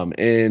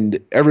 And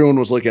everyone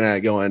was looking at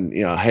it going,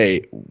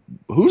 hey,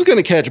 who's going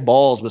to catch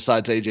balls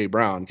besides A.J.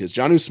 Brown? Because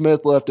Jonnu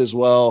Smith left as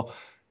well.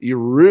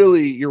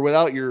 You're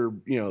without your,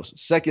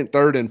 second,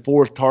 third, and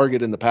fourth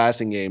target in the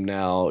passing game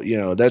now.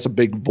 That's a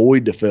big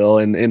void to fill.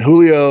 And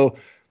Julio,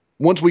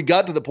 once we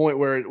got to the point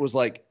where it was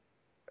like,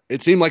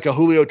 it seemed like a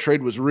Julio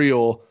trade was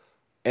real,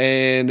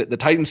 and the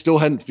Titans still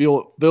hadn't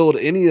filled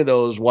any of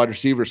those wide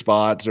receiver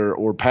spots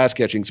or pass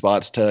catching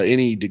spots to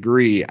any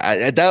degree.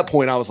 At that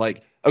point, I was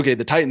like, okay,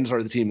 the Titans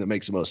are the team that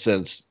makes the most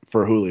sense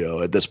for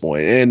Julio at this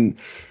point. And,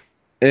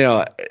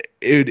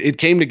 it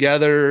came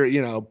together,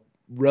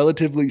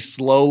 relatively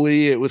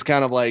slowly. It was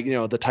kind of like,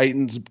 the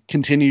Titans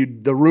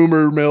the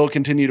rumor mill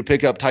continued to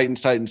pick up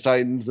Titans. And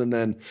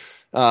then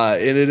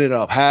it ended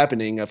up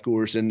happening, of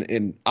course.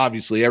 And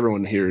obviously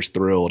everyone here is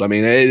thrilled. I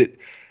mean,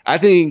 I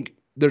think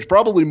there's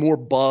probably more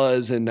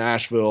buzz in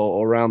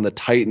Nashville around the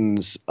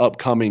Titans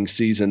upcoming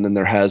season than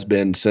there has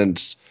been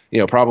since,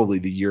 probably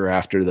the year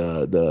after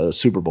the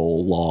Super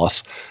Bowl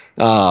loss,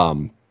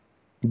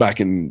 back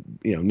in,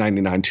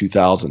 99,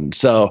 2000.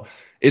 So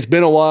it's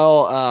been a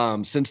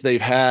while since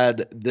they've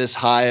had this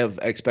high of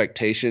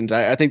expectations.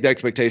 I think the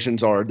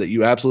expectations are that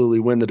you absolutely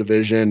win the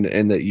division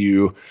and that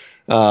you,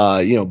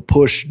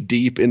 push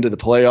deep into the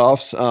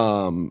playoffs.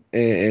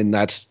 And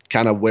that's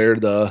kind of where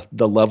the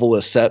level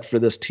is set for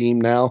this team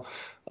now.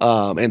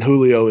 And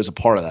Julio is a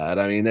part of that.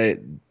 I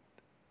mean,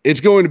 it's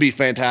going to be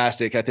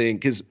fantastic, I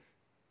think,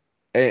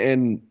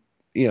 the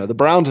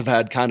Browns have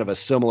had kind of a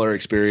similar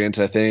experience,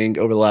 I think,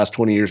 over the last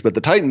 20 years, but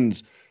the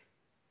Titans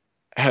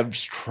have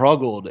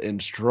struggled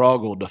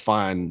to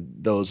find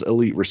those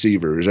elite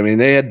receivers. I mean,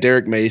 they had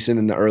Derek Mason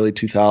in the early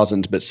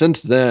 2000s, but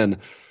since then,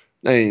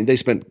 they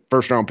spent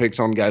first-round picks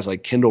on guys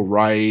like Kendall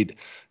Wright,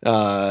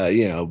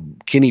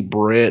 Kenny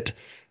Britt.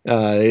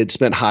 They had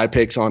spent high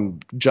picks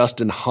on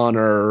Justin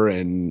Hunter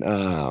and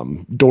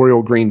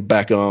Dorial Green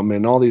Beckham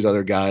and all these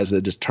other guys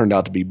that just turned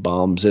out to be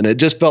bums. And it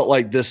just felt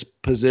like this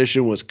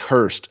position was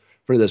cursed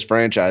for this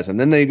franchise. And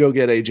then they go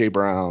get A.J.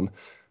 Brown.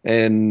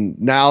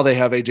 And now they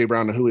have A.J.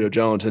 Brown and Julio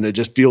Jones, and it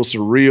just feels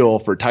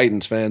surreal for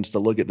Titans fans to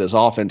look at this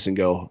offense and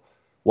go,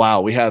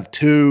 wow, we have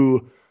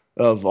two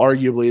of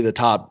arguably the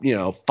top,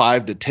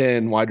 5 to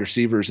 10 wide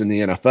receivers in the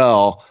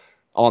NFL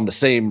on the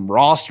same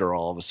roster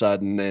all of a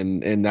sudden.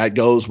 And that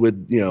goes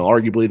with,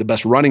 arguably the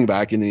best running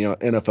back in the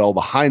NFL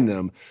behind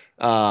them.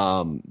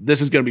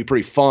 This is going to be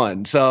pretty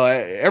fun. So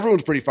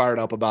everyone's pretty fired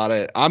up about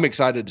it. I'm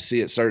excited to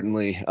see it,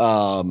 certainly,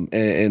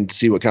 and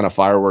see what kind of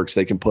fireworks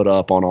they can put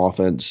up on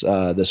offense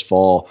this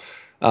fall.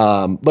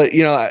 But,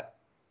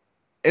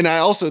 and I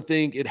also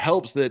think it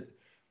helps that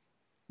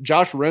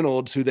Josh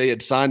Reynolds, who they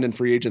had signed in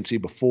free agency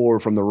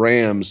before from the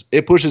Rams,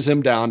 it pushes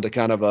him down to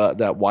kind of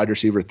that wide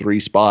receiver 3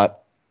 spot.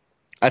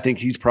 I think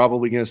he's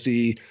probably going to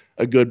see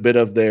a good bit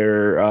of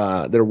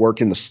their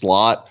work in the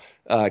slot,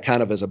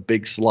 kind of as a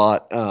big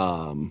slot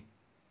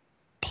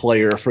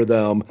player for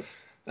them.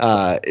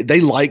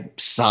 They like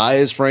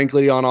size,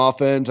 frankly, on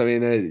offense. I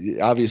mean,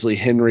 obviously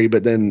Henry,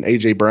 but then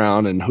A.J.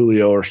 Brown and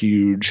Julio are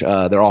huge.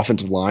 Their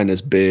offensive line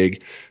is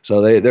big.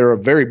 So they're a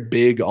very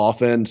big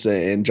offense,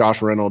 and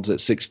Josh Reynolds at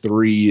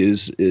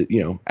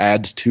 6'3"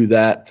 adds to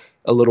that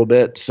a little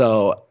bit.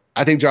 So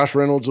I think Josh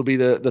Reynolds will be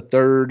the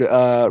third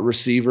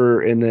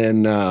receiver, and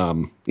then,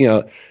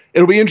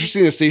 it'll be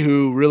interesting to see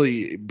who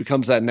really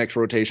becomes that next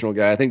rotational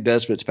guy. I think Des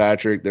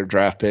Fitzpatrick, their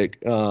draft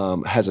pick,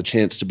 has a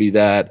chance to be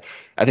that.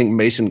 I think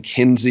Mason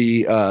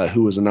Kinsey,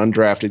 who was an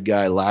undrafted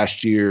guy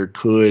last year,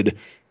 could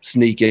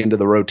sneak into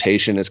the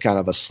rotation as kind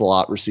of a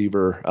slot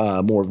receiver,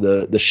 more of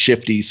the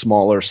shifty,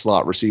 smaller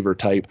slot receiver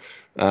type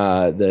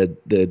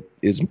that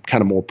is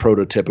kind of more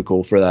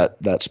prototypical for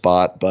that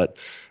spot. But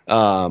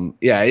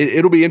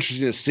it'll be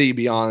interesting to see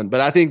beyond.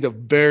 But I think the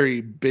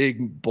very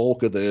big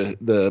bulk of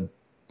the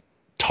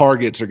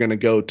targets are going to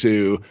go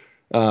to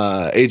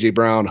A.J.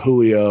 Brown,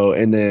 Julio,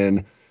 and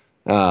then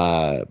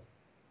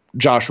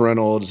Josh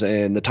Reynolds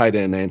and the tight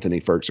end Anthony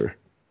Ferkser.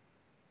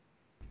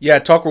 Yeah,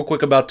 talk real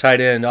quick about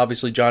tight end.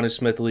 Obviously, Jonnu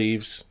Smith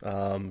leaves.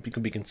 You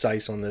can be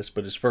concise on this,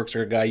 but is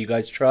Ferkser a guy you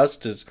guys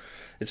trust? It's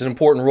an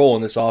important role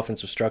in this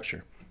offensive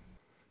structure.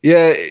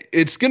 Yeah,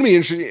 it's going to be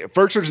interesting.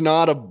 Ferkser's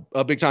not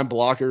a big-time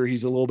blocker.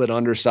 He's a little bit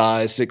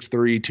undersized,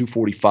 6'3",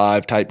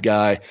 245 type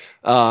guy.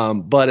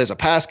 But as a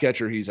pass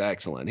catcher, he's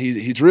excellent.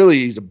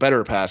 He's a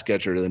better pass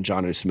catcher than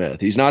Jonnu Smith.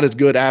 He's not as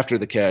good after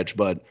the catch,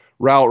 but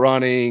route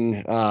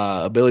running,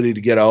 ability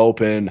to get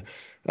open,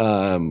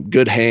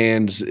 good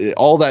hands,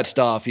 all that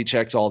stuff, he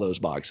checks all those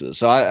boxes.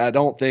 So I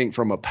don't think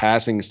from a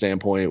passing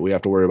standpoint we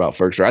have to worry about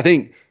Ferkser. I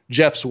think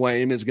Jeff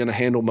Swaim is going to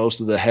handle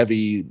most of the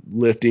heavy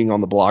lifting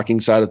on the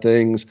blocking side of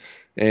things.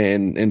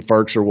 And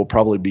Ferkser will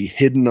probably be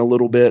hidden a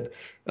little bit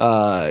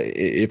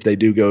if they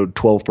do go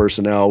 12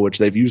 personnel, which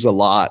they've used a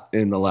lot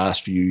in the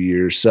last few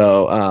years.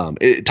 So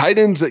tight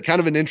end's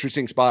kind of an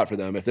interesting spot for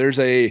them. If there's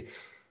a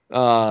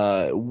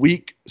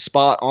weak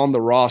spot on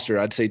the roster,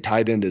 I'd say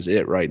tight end is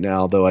it right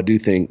now, though I do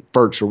think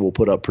Ferkser will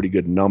put up pretty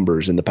good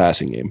numbers in the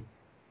passing game.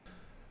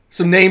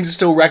 Some names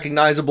still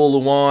recognizable.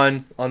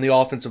 Luan on the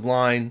offensive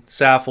line,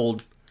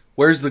 Saffold.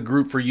 Where's the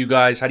group for you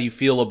guys? How do you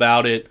feel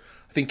about it?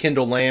 I think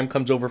Kendall Lamb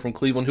comes over from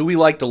Cleveland, who we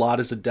liked a lot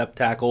as a depth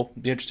tackle.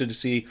 Be interested to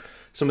see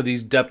some of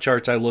these depth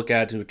charts I look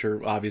at, which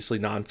are obviously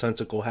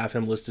nonsensical, have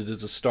him listed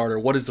as a starter.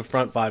 What does the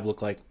front five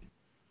look like?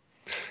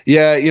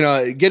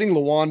 Yeah, getting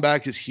Luan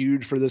back is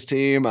huge for this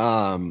team.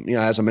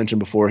 As I mentioned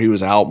before, he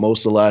was out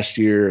most of last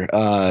year,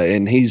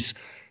 and he's,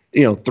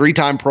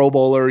 3-time Pro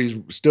Bowler. He's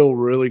still a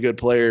really good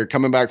player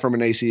coming back from an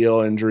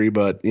ACL injury,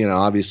 but,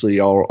 obviously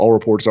all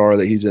reports are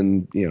that he's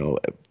in,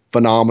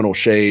 phenomenal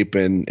shape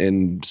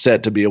and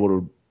set to be able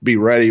to be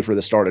ready for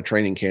the start of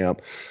training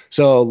camp.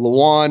 So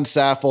Luan,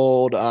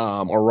 Saffold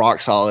are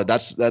rock solid.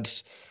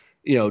 That's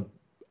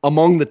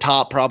among the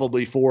top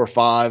probably 4 or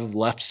 5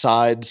 left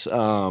sides,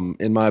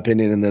 in my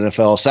opinion, in the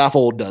NFL.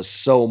 Saffold does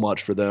so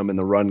much for them in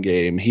the run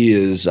game. He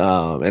is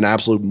an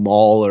absolute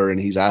mauler, and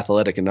he's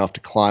athletic enough to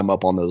climb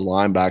up on those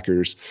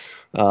linebackers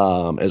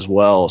as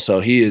well. So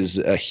he is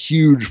a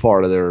huge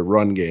part of their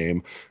run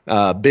game.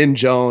 Ben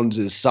Jones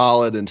is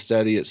solid and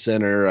steady at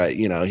center.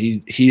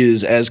 He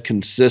is as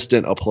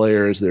consistent a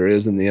player as there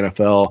is in the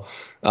NFL.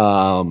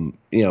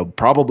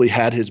 Probably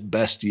had his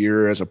best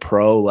year as a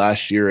pro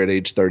last year at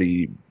age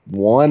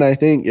 31, I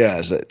think.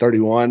 Yeah, at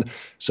 31.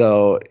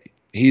 So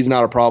he's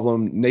not a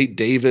problem. Nate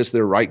Davis,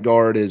 their right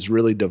guard, is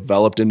really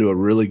developed into a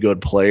really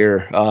good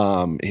player,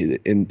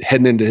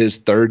 heading into his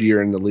 3rd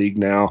year in the league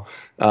now.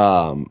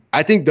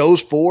 I think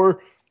those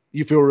 4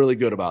 you feel really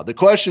good about. The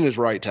question is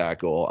right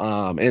tackle.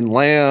 And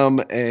Lamb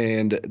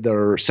and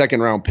their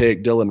 2nd-round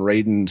pick, Dylan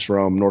Radins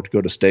from North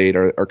Dakota State,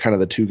 are kind of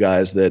the 2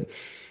 guys that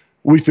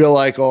we feel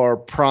like are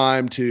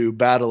primed to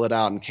battle it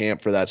out in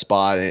camp for that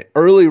spot. And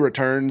early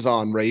returns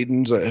on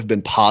Radins have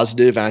been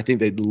positive, and I think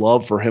they'd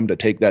love for him to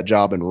take that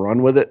job and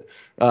run with it.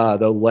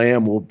 Though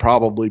Lamb will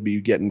probably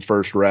be getting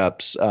first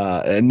reps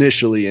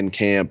initially in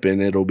camp,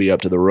 and it'll be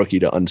up to the rookie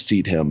to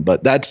unseat him.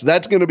 But that's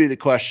going to be the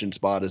question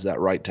spot, is that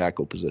right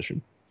tackle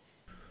position.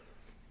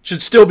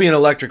 Should still be an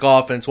electric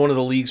offense, one of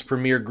the league's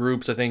premier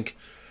groups. I think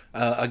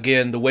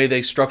Again, the way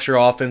they structure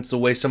offense, the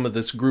way some of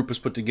this group is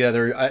put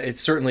together, it's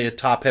certainly a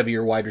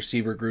top-heavier wide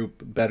receiver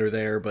group, better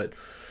there, but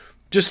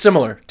just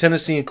similar.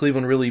 Tennessee and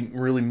Cleveland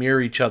really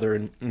mirror each other,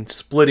 and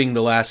splitting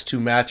the last two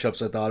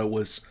matchups, I thought it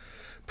was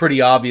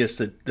pretty obvious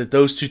that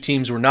those two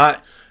teams were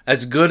not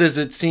as good as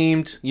it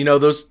seemed.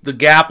 The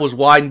gap was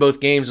wide in both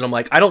games, and I'm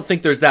like, I don't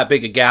think there's that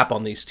big a gap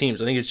on these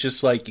teams. I think it's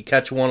just like you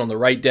catch one on the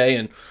right day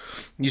and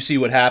you see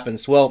what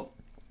happens. Well,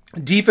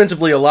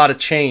 defensively, a lot of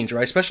change,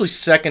 right? Especially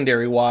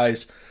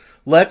secondary-wise.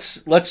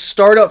 Let's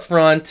start up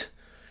front.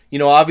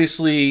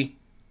 Obviously,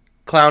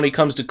 Clowney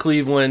comes to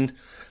Cleveland.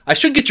 I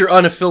should get your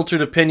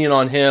unfiltered opinion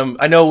on him.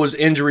 I know it was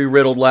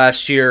injury-riddled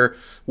last year,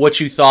 what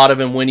you thought of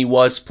him when he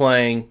was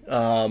playing,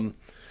 and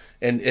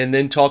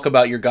then talk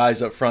about your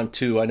guys up front,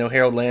 too. I know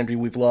Harold Landry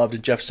we've loved,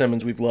 and Jeff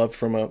Simmons we've loved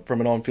from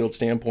an on-field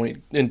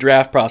standpoint in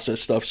draft process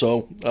stuff,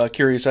 so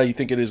curious how you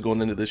think it is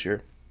going into this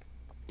year.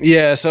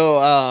 Yeah, so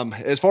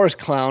as far as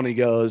Clowney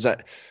goes,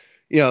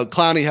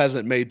 Clowney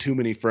hasn't made too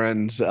many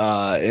friends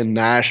in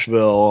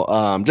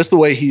Nashville. Just the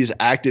way he's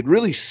acted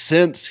really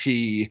since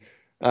he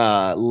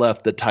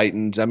left the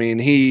Titans. I mean,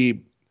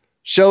 he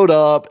showed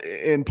up,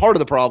 and part of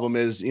the problem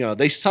is,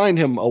 they signed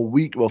him a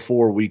week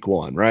before week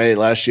one, right,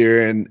 last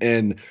year,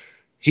 and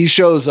he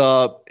shows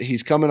up.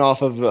 He's coming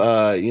off of,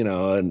 I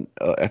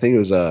think it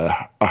was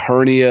a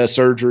hernia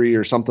surgery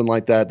or something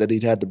like that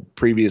he'd had the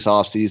previous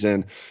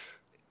offseason.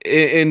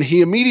 And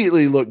he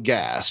immediately looked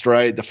gassed,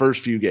 right, the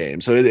first few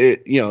games. So,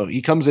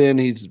 he comes in,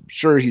 he's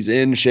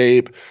in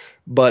shape,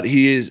 but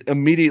he is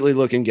immediately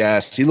looking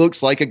gassed. He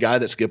looks like a guy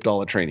that skipped all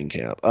of training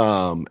camp.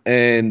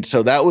 And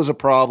so that was a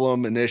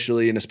problem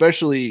initially, and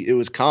especially it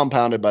was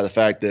compounded by the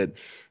fact that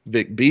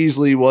Vic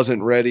Beasley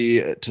wasn't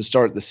ready to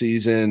start the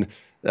season.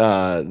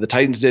 The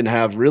Titans didn't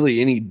have really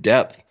any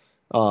depth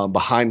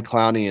behind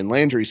Clowney and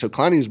Landry. So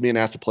Clowney was being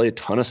asked to play a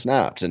ton of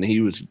snaps, and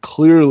he was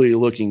clearly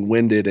looking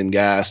winded and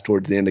gassed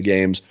towards the end of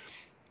games.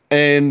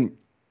 And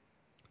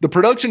the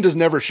production just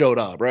never showed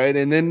up, right?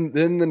 And then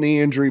the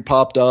knee injury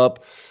popped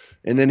up,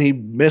 and then he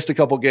missed a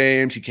couple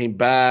games. He came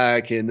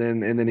back, and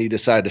then he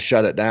decided to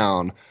shut it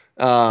down.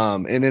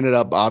 And ended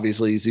up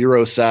obviously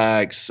 0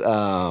 sacks.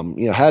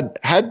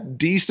 Had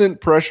decent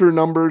pressure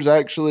numbers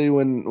actually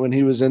when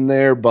he was in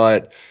there,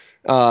 but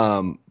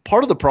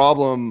part of the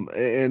problem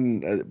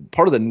and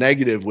part of the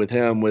negative with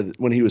him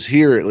when he was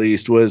here, at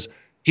least, was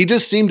he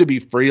just seemed to be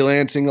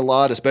freelancing a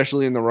lot,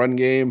 especially in the run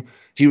game.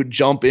 He would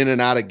jump in and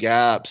out of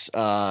gaps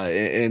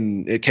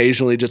and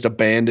occasionally just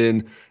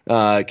abandon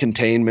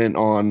containment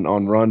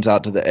on runs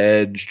out to the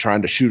edge,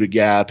 trying to shoot a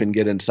gap and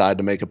get inside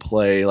to make a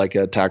play like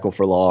a tackle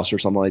for loss or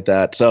something like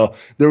that. So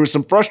there was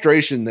some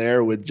frustration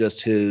there with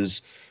just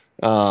his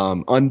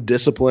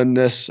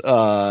undisciplinedness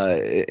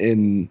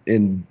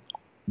in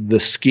the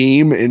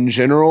scheme in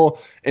general.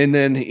 And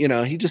then,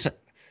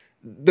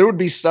 there would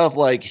be stuff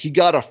like he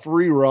got a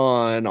free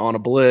run on a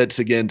blitz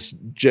against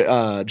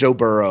Joe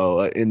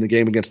Burrow in the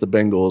game against the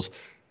Bengals,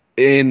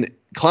 and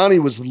Clowney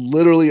was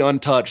literally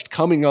untouched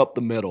coming up the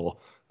middle.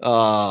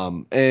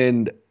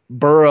 And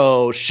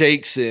Burrow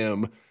shakes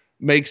him,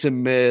 makes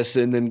him miss,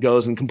 and then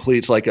goes and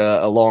completes like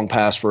a long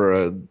pass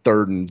for a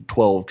 3rd and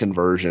 12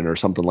 conversion or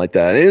something like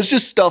that. And it was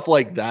just stuff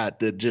like that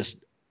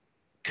just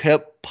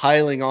kept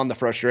piling on the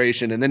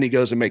frustration. And then he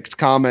goes and makes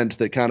comments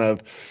that kind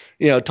of,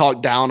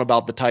 talk down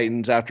about the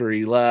Titans after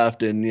he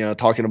left, and,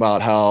 talking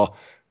about how,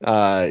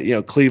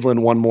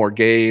 Cleveland won more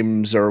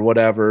games or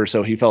whatever.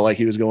 So he felt like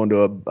he was going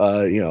to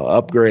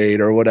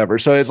upgrade or whatever.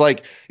 So it's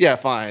like, yeah,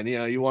 fine.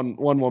 You won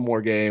one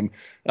more game.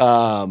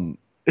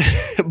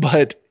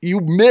 But you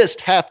missed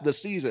half the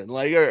season.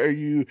 Like,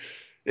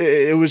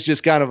 it was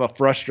just kind of a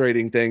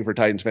frustrating thing for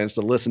Titans fans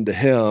to listen to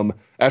him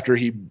after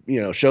he,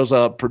 shows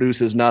up,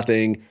 produces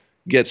nothing,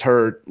 gets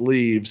hurt,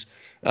 leaves.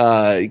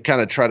 Kind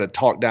of try to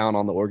talk down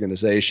on the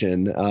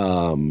organization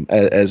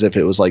as if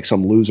it was like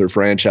some loser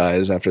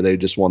franchise after they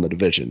just won the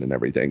division and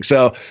everything.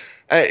 So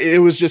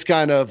it was just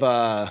kind of,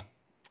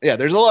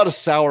 there's a lot of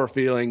sour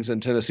feelings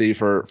in Tennessee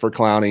for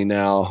Clowney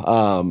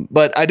now.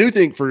 But I do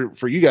think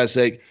for you guys'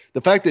 sake,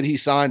 the fact that he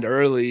signed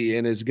early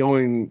and is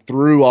going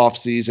through off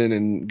season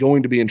and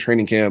going to be in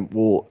training camp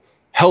will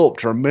help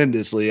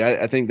tremendously.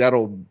 I think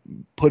that'll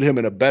put him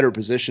in a better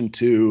position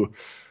to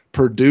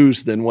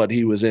produce than what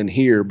he was in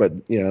here, but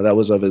that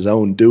was of his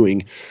own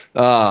doing.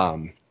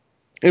 And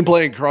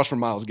playing across from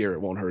Myles Garrett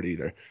won't hurt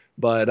either.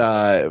 But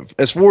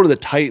as for the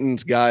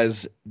Titans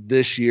guys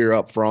this year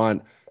up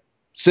front,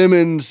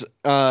 Simmons,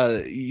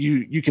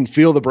 you can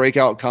feel the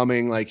breakout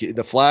coming. Like,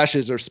 the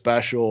flashes are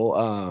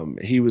special.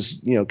 He was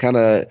kind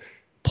of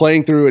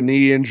playing through a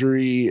knee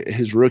injury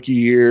his rookie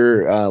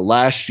year.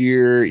 Last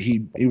year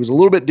he was a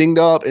little bit dinged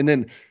up, and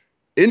then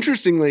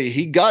interestingly,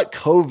 he got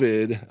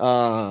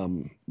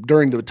COVID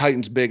during the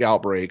Titans' big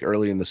outbreak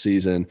early in the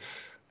season,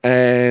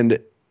 and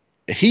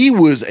he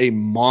was a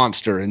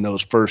monster in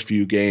those first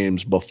few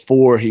games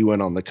before he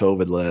went on the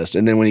COVID list.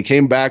 And then when he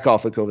came back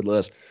off the COVID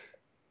list,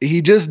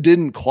 he just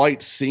didn't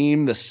quite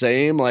seem the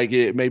same. Like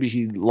maybe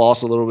he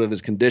lost a little bit of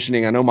his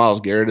conditioning. I know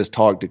Myles Garrett has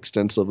talked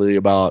extensively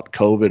about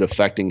COVID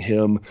affecting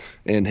him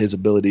and his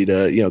ability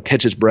to,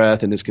 catch his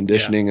breath and his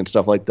conditioning and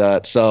stuff like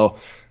that. So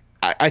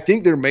I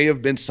think there may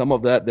have been some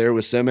of that there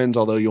with Simmons,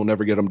 although you'll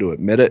never get him to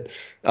admit it.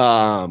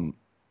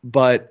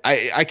 But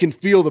I can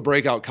feel the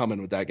breakout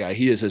coming with that guy.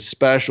 He is a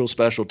special,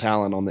 special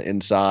talent on the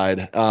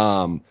inside.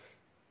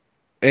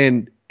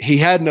 And he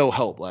had no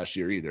help last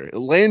year either.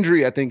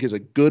 Landry, I think, is a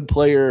good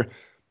player.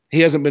 He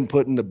hasn't been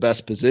put in the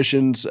best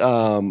positions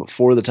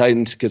for the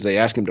Titans because they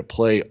ask him to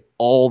play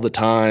all the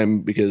time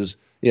because,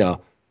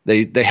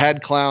 they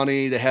had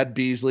Clowney, they had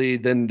Beasley,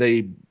 then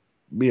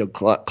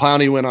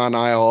Clowney went on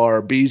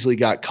IR, Beasley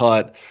got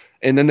cut,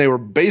 and then they were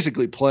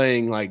basically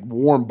playing like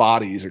warm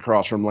bodies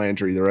across from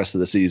Landry the rest of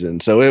the season.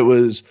 So it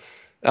was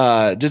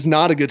just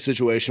not a good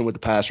situation with the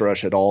pass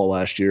rush at all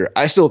last year.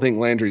 I still think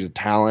Landry's a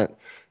talent.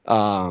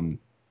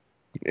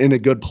 And a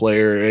good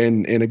player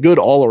and a good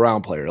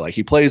all-around player. Like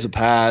he plays the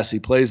pass, he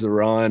plays the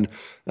run,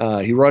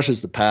 he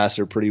rushes the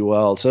passer pretty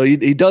well. So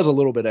he does a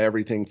little bit of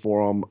everything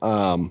for him.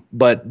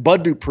 But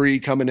Bud Dupree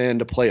coming in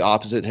to play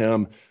opposite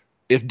him,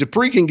 if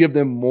Dupree can give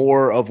them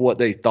more of what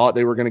they thought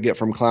they were going to get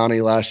from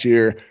Clowney last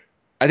year,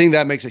 I think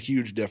that makes a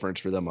huge difference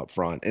for them up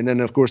front. And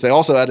then, of course, they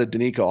also added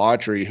Danico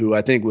Autry, who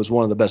I think was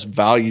one of the best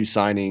value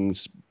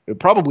signings,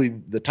 probably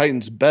the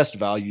Titans' best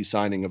value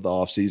signing of the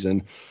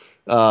offseason.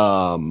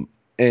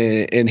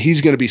 And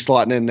he's going to be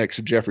slotting in next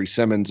to Jeffrey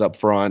Simmons up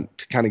front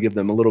to kind of give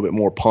them a little bit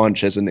more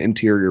punch as an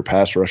interior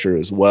pass rusher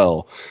as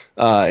well.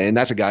 And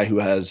that's a guy who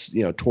has,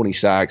 20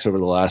 sacks over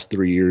the last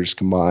 3 years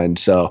combined.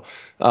 So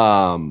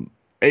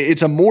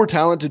it's a more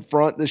talented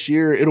front this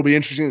year. It'll be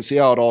interesting to see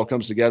how it all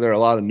comes together. A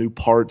lot of new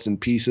parts and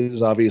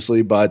pieces,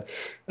 obviously, but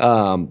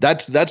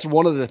that's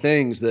one of the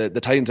things that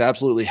the Titans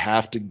absolutely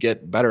have to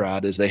get better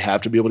at is they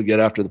have to be able to get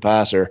after the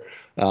passer.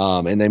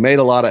 And they made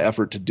a lot of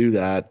effort to do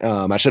that.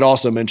 I should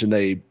also mention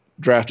they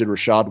drafted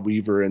Rashad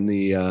Weaver in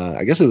the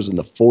I guess it was in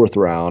the 4th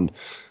round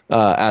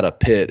out of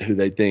Pitt, who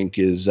they think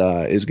is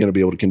going to be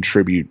able to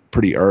contribute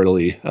pretty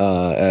early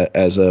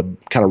as a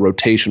kind of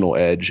rotational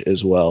edge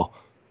as well.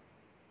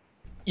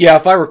 Yeah,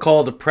 if I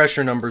recall, the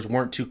pressure numbers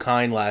weren't too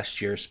kind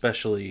last year,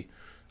 especially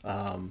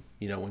when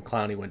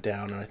Clowney went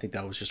down, and I think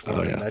that was just one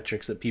of the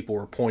metrics that people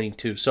were pointing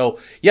to. So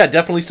yeah,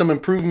 definitely some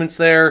improvements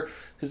there.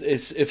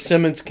 If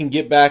Simmons can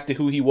get back to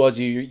who he was,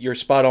 you're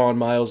spot on.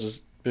 Miles has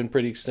been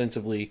pretty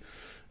extensively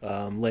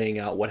laying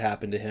out what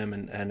happened to him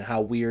and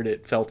how weird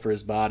it felt for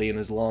his body and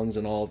his lungs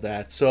and all of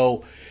that.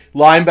 So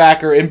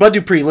linebacker and Bud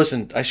Dupree,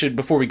 listen,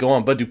 before we go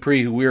on, Bud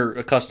Dupree, who we're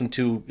accustomed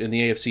to in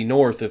the AFC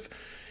North, if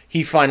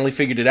he finally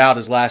figured it out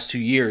his last 2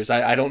 years.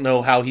 I don't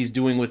know how he's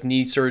doing with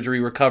knee surgery,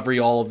 recovery,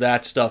 all of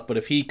that stuff, but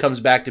if he comes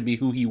back to be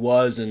who he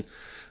was and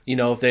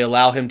if they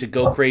allow him to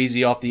go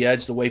crazy off the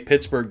edge the way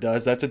Pittsburgh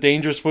does, that's a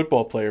dangerous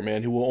football player,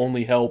 man, who will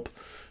only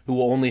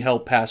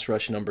help pass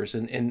rush numbers.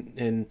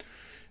 And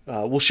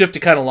we'll shift to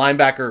kind of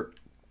linebacker.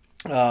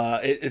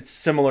 It's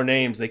similar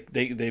names.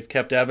 They've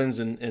kept Evans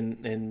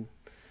and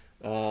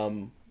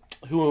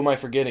who am I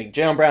forgetting?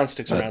 Jayon Brown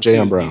sticks around.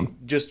 Jayon Brown,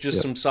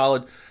 just some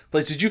solid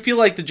plays. Did you feel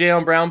like the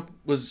Jayon Brown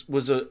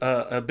was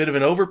a bit of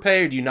an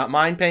overpay, or do you not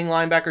mind paying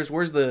linebackers?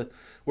 Where's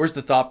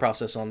the thought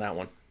process on that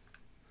one?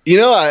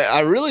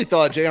 I really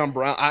thought Jayon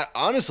Brown. I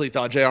honestly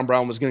thought Jayon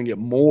Brown was going to get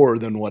more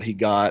than what he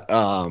got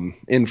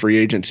in free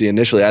agency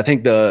initially. I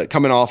think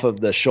coming off of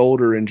the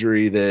shoulder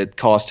injury that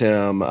cost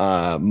him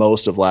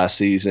most of last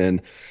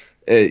season,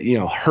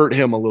 it, hurt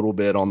him a little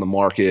bit on the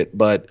market.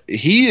 But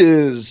he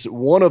is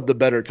one of the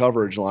better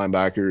coverage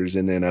linebackers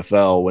in the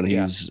NFL when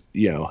he's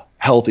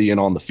healthy and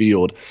on the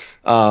field.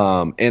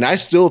 And I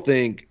still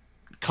think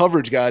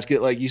coverage guys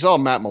get, like you saw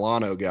Matt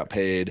Milano got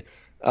paid.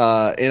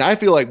 And I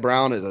feel like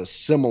Brown is a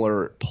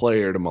similar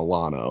player to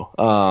Milano.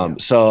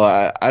 So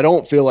I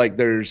don't feel like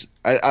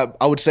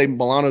I would say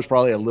Milano's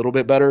probably a little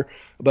bit better,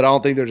 but I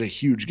don't think there's a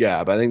huge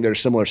gap. I think they're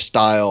similar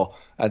style.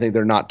 I think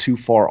they're not too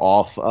far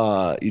off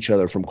each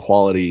other from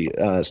quality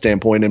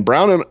standpoint. And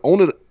Brown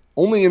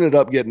only ended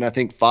up getting, I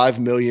think, $5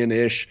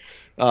 million-ish.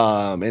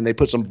 And they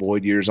put some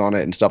void years on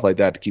it and stuff like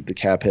that to keep the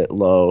cap hit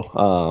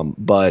low.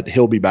 But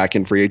he'll be back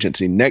in free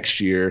agency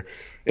next year.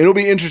 It'll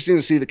be interesting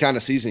to see the kind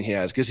of season he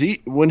has, because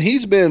when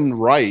he's been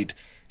right,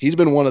 he's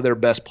been one of their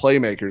best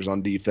playmakers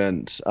on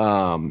defense.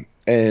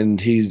 And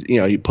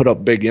he put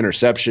up big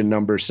interception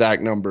numbers,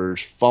 sack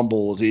numbers,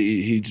 fumbles.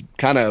 He's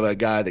kind of a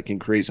guy that can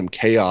create some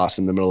chaos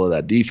in the middle of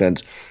that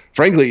defense.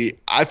 Frankly,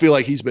 I feel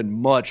like he's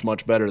been much,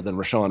 much better than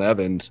Rashaan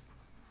Evans,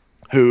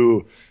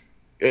 who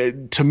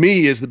to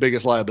me is the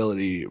biggest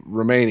liability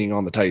remaining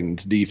on the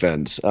Titans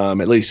defense.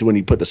 At least when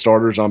you put the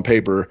starters on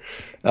paper,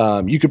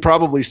 you could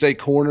probably say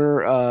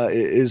corner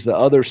is the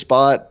other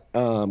spot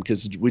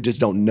because we just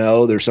don't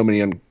know. There's so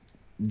many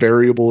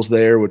variables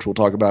there, which we'll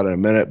talk about in a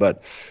minute.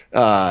 But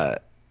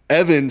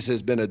Evans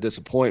has been a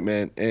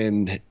disappointment,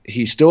 and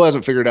he still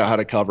hasn't figured out how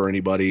to cover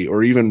anybody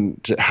or even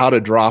how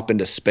to drop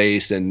into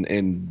space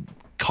and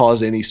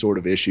cause any sort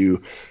of issue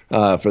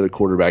for the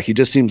quarterback. He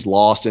just seems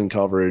lost in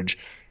coverage.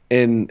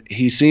 And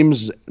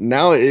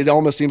it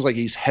almost seems like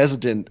he's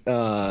hesitant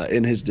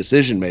in his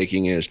decision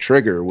making and his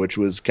trigger, which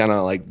was kind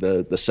of like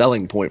the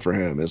selling point for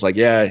him. It's like,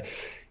 yeah,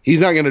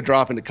 he's not going to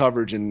drop into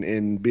coverage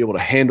and be able to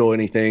handle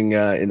anything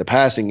in the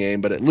passing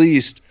game, but at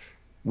least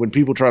when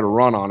people try to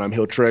run on him,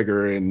 he'll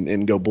trigger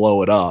and go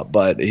blow it up.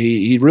 But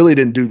he really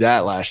didn't do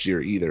that last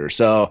year either.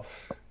 So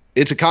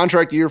it's a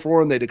contract year for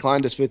him. They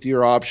declined his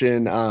 5th-year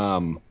option.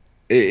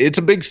 It's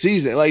a big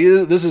season. Like,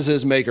 this is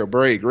his make or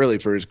break, really,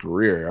 for his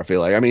career, I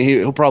feel like. I mean,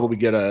 he'll probably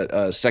get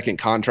a second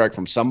contract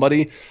from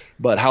somebody,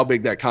 but how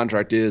big that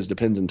contract is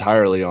depends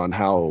entirely on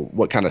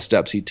what kind of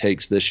steps he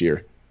takes this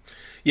year.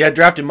 Yeah, I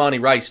drafted Monty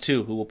Rice,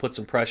 too, who will put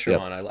some pressure Yep.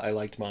 on. I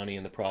liked Monty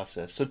in the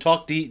process. So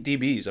talk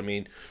DBs. I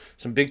mean,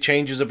 some big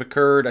changes have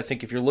occurred. I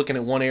think if you're looking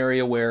at one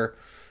area where,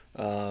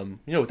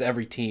 with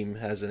every team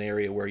has an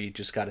area where you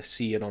just got to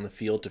see it on the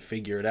field to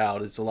figure it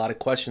out. It's a lot of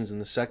questions in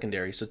the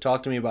secondary. So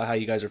talk to me about how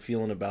you guys are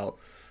feeling about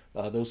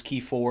those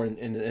key 4,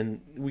 and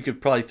we could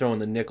probably throw in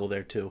the nickel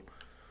there, too.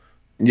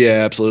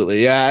 Yeah,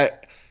 absolutely. Yeah,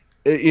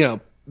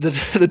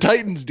 the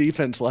Titans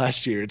defense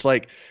last year, it's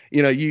like,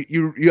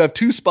 you have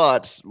 2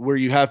 spots where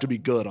you have to be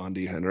good on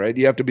defense, right?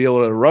 You have to be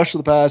able to rush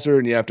the passer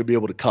and you have to be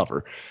able to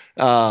cover.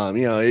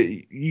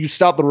 You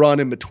stop the run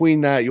in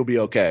between that, you'll be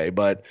okay.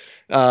 But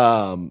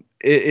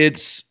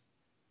it's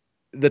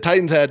the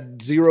Titans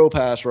had 0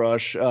 pass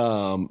rush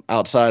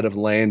outside of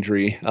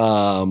Landry,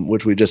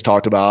 which we just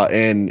talked about,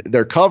 and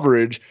their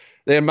coverage.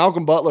 They had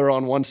Malcolm Butler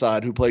on one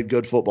side who played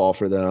good football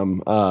for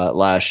them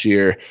last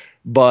year,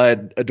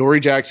 but Adoree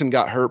Jackson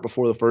got hurt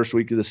before the first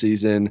week of the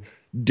season,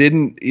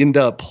 didn't end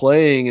up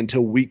playing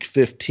until week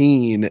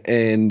 15,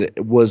 and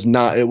it was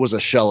a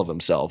shell of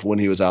himself when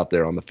he was out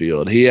there on the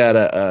field. He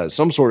had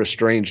some sort of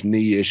strange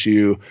knee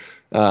issue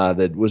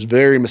that was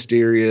very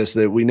mysterious,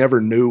 that we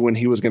never knew when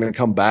he was going to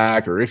come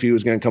back or if he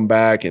was going to come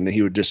back, and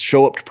he would just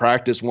show up to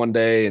practice one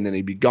day and then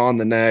he'd be gone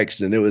the next,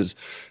 and it was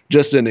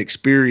just an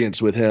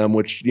experience with him,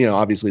 which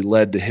obviously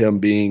led to him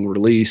being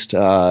released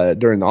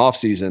during the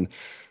offseason.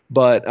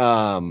 But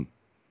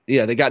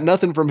they got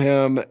nothing from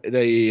him.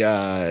 They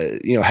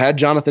had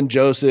Jonathan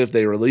Joseph.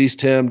 They released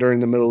him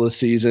during the middle of the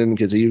season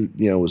because he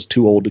was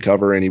too old to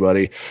cover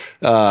anybody.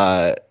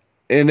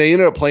 And they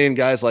ended up playing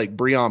guys like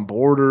Breon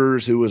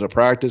Borders, who was a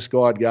practice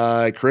squad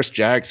guy, Chris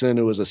Jackson,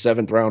 who was a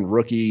 7th-round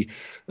rookie.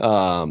 They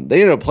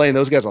ended up playing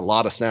those guys a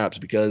lot of snaps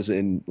because,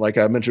 like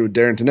I mentioned with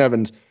Darrington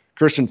Evans,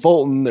 Christian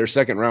Fulton, their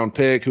 2nd-round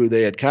pick, who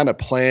they had kind of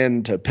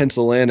planned to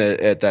pencil in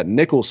at that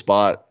nickel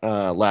spot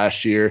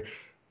last year,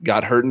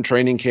 got hurt in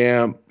training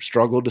camp,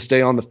 struggled to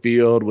stay on the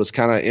field, was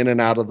kind of in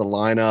and out of the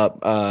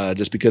lineup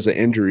just because of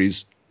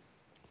injuries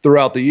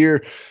throughout the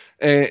year.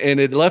 And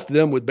it left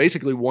them with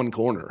basically 1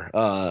 corner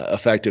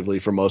effectively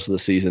for most of the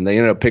season. They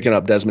ended up picking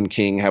up Desmond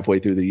King halfway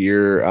through the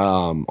year,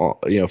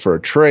 for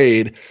a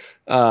trade.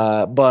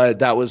 But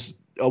that was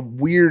a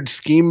weird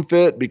scheme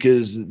fit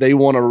because they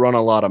want to run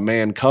a lot of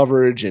man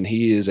coverage, and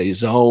he is a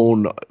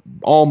zone,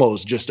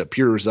 almost just a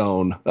pure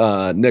zone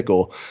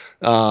nickel.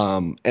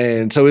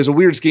 And so it was a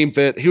weird scheme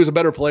fit. He was a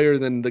better player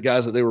than the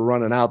guys that they were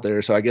running out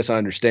there. So I guess I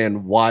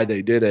understand why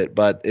they did it,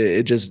 but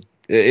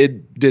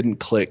it didn't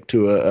click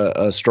to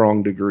a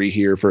strong degree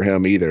here for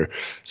him either.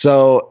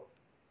 So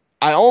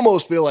I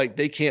almost feel like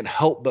they can't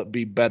help but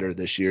be better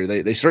this year.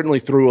 They certainly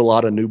threw a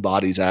lot of new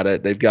bodies at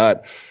it. They've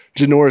got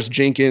Janoris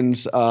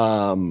Jenkins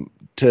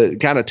to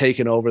kind of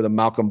taking over the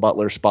Malcolm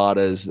Butler spot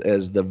as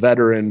the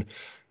veteran.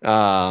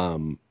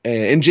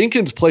 And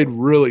Jenkins played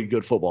really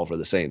good football for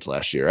the Saints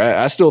last year.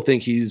 I still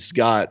think he's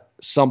got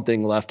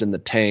something left in the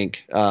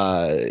tank,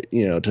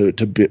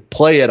 to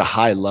play at a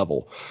high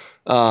level.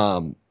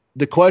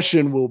 The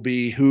question will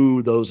be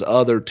who those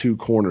other 2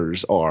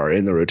 corners are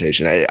in the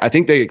rotation. I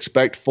think they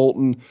expect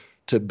Fulton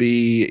to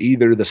be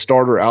either the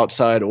starter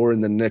outside or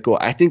in the nickel.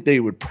 I think they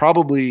would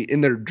probably,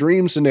 in their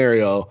dream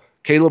scenario,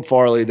 Caleb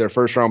Farley, their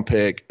 1st-round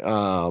pick,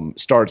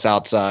 starts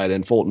outside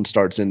and Fulton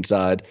starts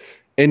inside.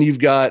 And you've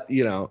got,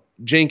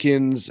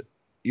 Jenkins,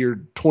 your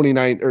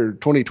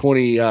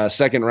 2020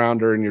 second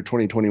rounder and your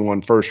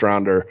 2021 first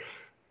rounder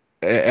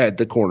at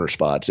the corner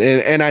spots.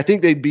 And I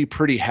think they'd be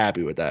pretty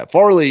happy with that.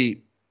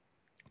 Farley,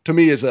 to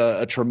me, is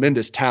a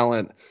tremendous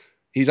talent.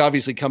 He's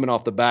obviously coming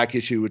off the back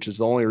issue, which is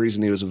the only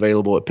reason he was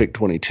available at pick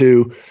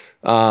 22.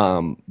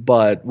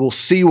 But we'll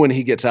see when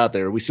he gets out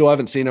there. We still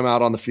haven't seen him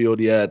out on the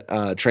field yet.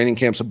 Training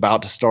camp's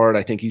about to start.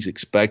 I think he's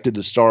expected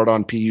to start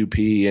on PUP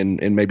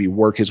and maybe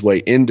work his way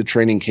into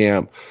training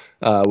camp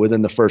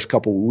within the first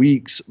couple of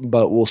weeks.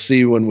 But we'll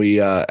see when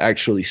we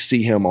actually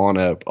see him on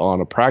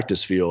a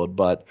practice field.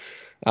 But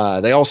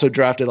they also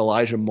drafted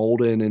Elijah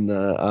Molden in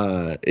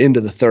the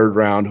into the 3rd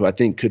round, who I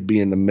think could be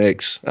in the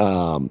mix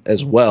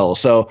as well.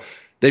 So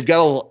they've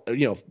got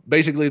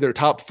basically their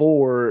top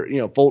 4.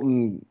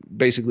 Fulton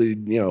basically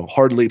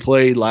hardly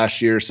played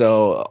last year,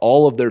 so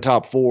all of their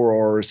top 4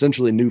 are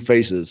essentially new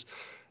faces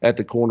at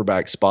the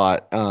cornerback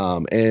spot,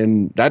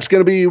 and that's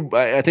going to be,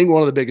 I think,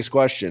 one of the biggest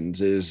questions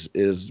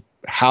is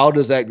how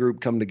does that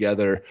group come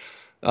together?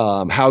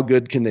 How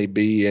good can they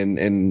be? And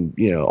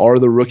are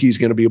the rookies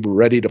going to be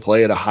ready to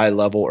play at a high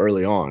level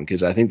early on?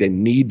 Because I think they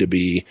need to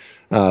be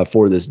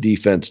for this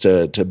defense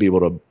to be able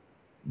to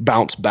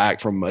bounce back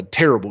from a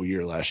terrible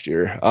year last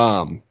year.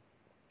 And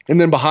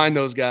then behind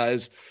those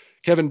guys,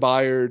 Kevin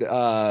Byard,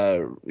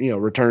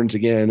 returns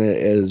again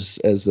as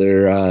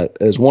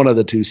one of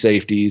the two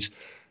safeties.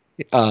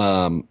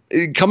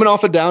 Coming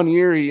off a down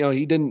year,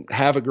 he didn't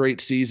have a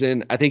great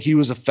season. I think he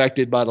was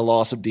affected by the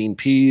loss of Dean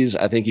Pease.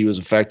 I think he was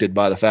affected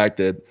by the fact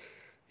that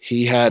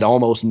he had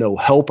almost no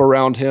help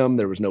around him.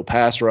 There was no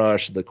pass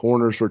rush. The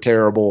corners were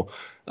terrible.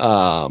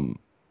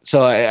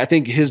 So I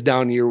think his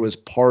down year was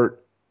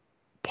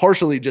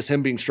partially just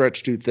him being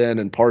stretched too thin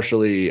and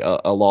partially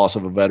a loss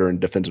of a veteran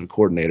defensive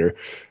coordinator.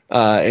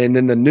 And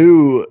then the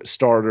new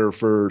starter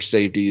for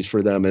safeties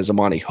for them is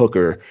Amani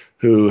Hooker,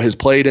 who has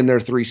played in their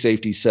 3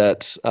 safety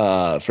sets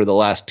for the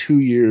last 2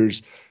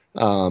 years.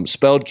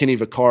 Spelled Kenny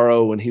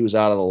Vaccaro when he was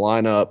out of the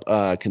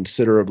lineup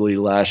considerably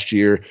last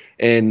year.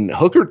 And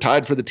Hooker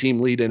tied for the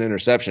team lead in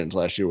interceptions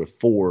last year with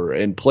 4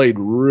 and played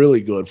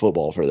really good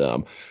football for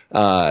them.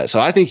 So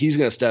I think he's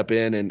going to step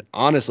in. And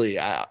honestly,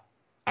 I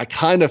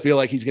kind of feel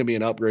like he's going to be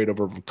an upgrade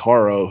over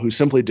Vaccaro, who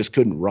simply just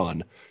couldn't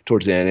run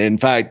towards the end. In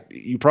fact,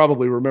 you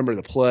probably remember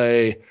the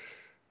play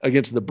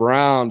against the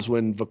Browns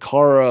when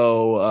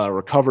Vaccaro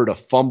recovered a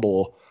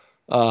fumble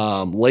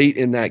late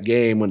in that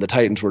game when the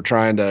Titans were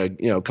trying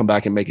to come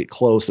back and make it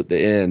close at the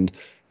end.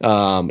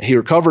 He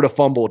recovered a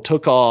fumble,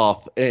 took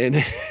off,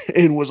 and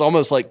was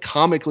almost like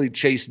comically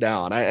chased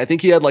down. I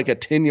think he had like a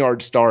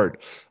 10-yard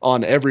start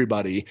on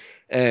everybody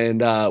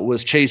and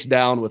was chased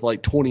down with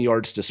like 20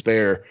 yards to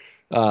spare.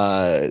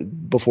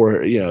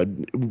 Before,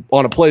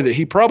 on a play that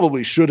he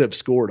probably should have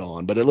scored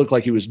on, but it looked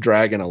like he was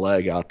dragging a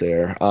leg out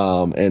there.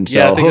 And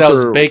so I think that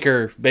was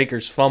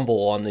Baker's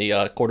fumble on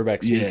the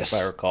quarterback sneak, if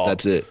I recall.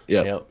 That's it.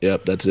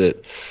 Yep, that's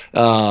it.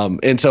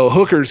 And so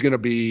Hooker's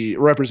going to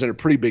represent a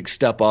pretty big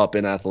step up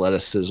in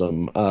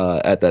athleticism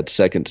at that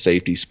second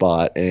safety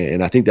spot,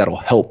 and I think that'll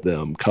help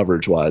them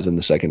coverage-wise in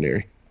the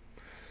secondary.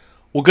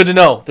 Well, good to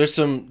know.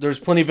 There's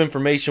plenty of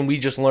information we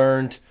just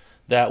learned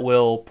that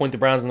will point the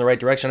Browns in the right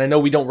direction. I know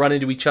we don't run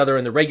into each other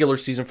in the regular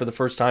season for the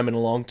first time in a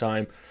long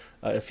time,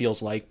 it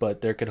feels like,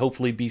 but there could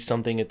hopefully be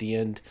something at the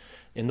end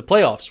in the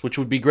playoffs, which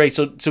would be great.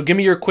 So give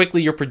me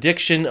your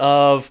prediction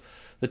of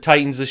the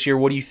Titans this year.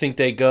 What do you think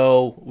they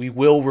go? We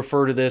will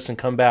refer to this and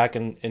come back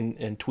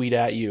and tweet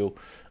at you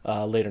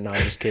later. No,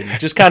 I'm just kidding.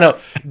 Just kind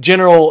of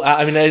general.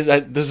 I mean,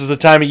 this is the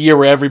time of year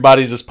where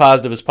everybody's as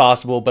positive as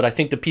possible, but I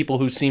think the people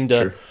who seem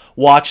to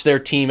watch their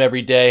team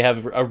every day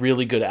have a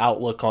really good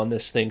outlook on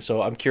this thing.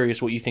 So I'm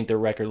curious what you think their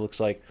record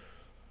looks like.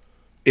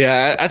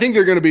 Yeah, I think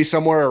they're going to be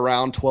somewhere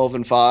around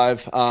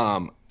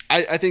 12-5.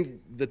 I think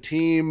the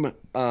team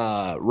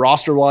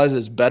roster-wise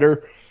is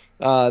better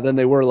than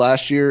they were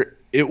last year.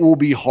 It will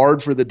be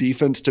hard for the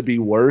defense to be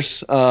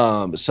worse.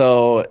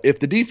 So if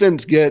the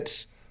defense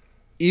gets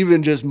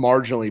even just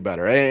marginally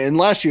better, and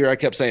last year I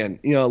kept saying,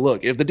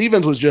 look, if the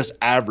defense was just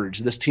average,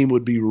 this team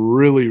would be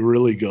really,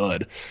 really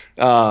good.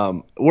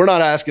 We're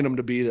not asking them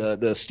to be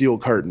the steel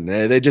curtain.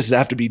 They just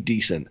have to be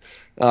decent.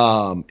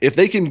 If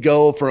they can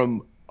go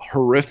from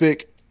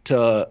horrific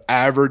to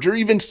average or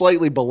even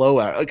slightly below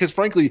average, because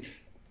frankly,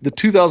 the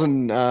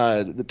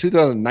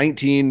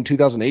 2019,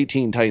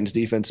 2018 Titans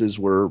defenses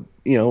were,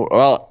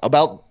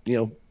 about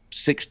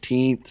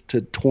 16th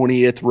to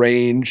 20th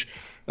range,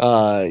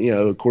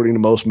 according to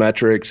most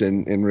metrics.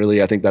 And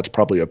really, I think that's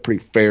probably a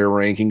pretty fair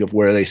ranking of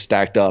where they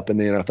stacked up in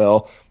the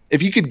NFL.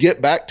 If you could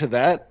get back to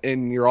that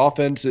and your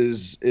offense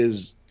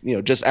is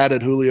just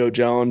added Julio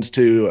Jones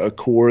to a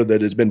core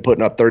that has been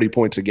putting up 30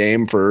 points a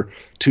game for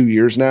 2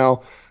 years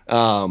now,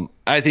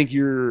 I think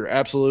you're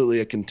absolutely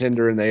a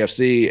contender in the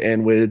AFC.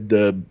 And with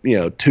the,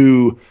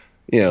 two,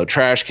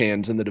 trash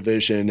cans in the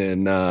division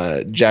in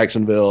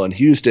Jacksonville and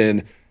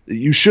Houston,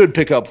 you should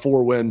pick up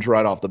 4 wins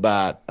right off the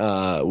bat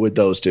with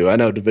those two. I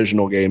know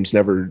divisional games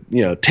never,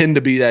 tend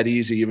to be that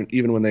easy,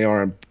 even when they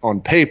are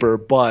on paper,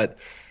 but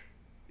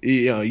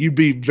you'd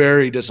be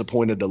very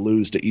disappointed to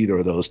lose to either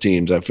of those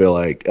teams, I feel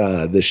like,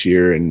 this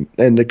year. And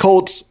the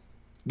Colts,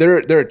 they're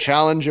a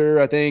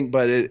challenger, I think,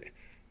 but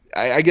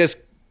I guess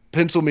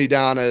pencil me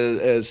down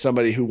as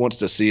somebody who wants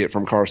to see it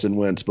from Carson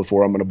Wentz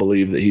before I'm going to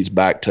believe that he's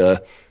back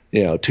to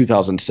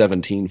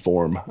 2017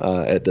 form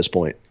at this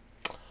point.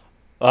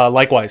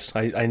 Likewise,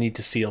 I need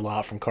to see a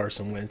lot from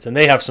Carson Wentz, and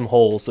they have some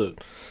holes that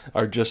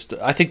are just,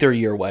 I think they're a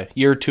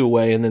year or two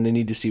away, and then they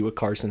need to see what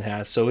Carson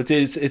has. So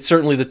it's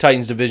certainly the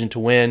Titans' division to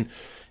win,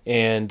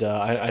 and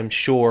I'm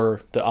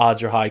sure the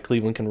odds are high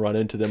Cleveland can run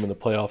into them in the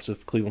playoffs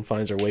if Cleveland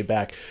finds their way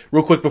back.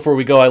 Real quick before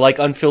we go, I like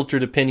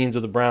unfiltered opinions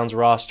of the Browns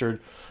rostered.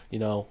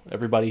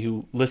 Everybody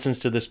who listens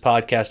to this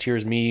podcast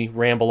hears me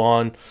ramble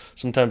on.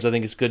 Sometimes I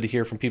think it's good to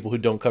hear from people who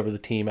don't cover the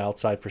team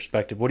outside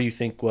perspective. What do you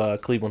think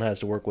Cleveland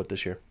has to work with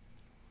this year?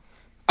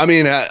 I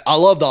mean, I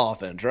love the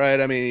offense, right?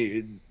 I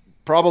mean,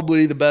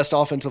 probably the best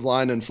offensive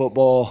line in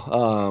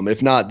football,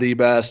 if not the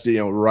best,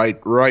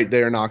 right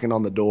there knocking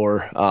on the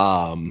door.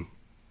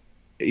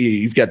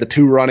 You've got the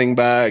 2 running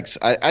backs.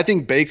 I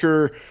think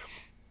Baker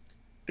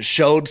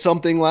showed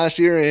something last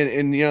year.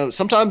 And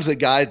sometimes a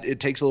guy, it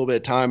takes a little bit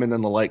of time and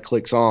then the light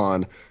clicks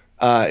on.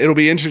 It'll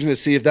be interesting to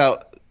see if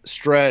that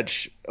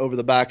stretch over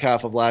the back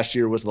half of last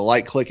year was the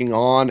light clicking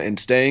on and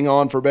staying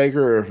on for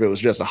Baker, or if it was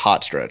just a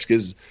hot stretch.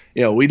 Because,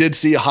 we did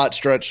see a hot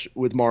stretch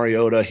with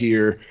Mariota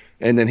here,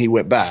 and then he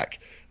went back.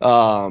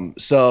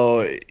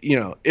 So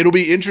it'll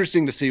be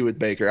interesting to see with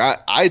Baker.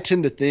 I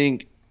tend to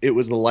think it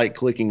was the light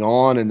clicking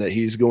on and that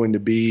he's going to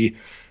be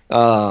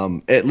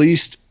at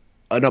least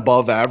an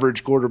above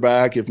average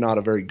quarterback, if not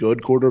a very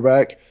good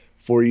quarterback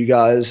for you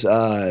guys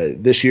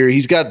this year.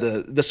 He's got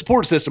the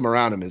support system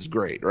around him is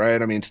great,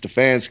 right? I mean,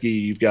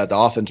 Stefanski, you've got the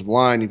offensive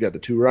line, you've got the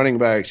 2 running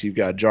backs, you've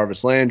got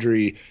Jarvis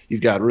Landry,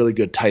 you've got really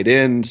good tight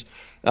ends,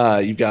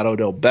 you've got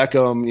Odell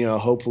Beckham,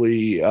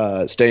 hopefully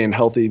staying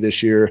healthy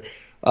this year.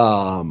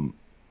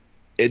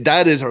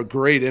 That is a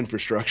great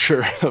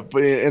infrastructure.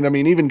 And I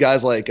mean, even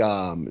guys like,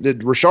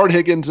 did Rashard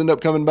Higgins end up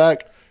coming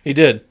back? He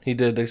did.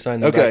 They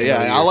signed him back. Okay,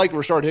 yeah, I like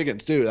Rashard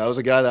Higgins too. That was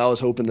a guy that I was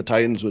hoping the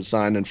Titans would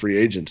sign in free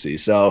agency.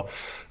 So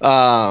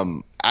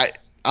I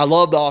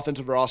love the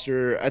offensive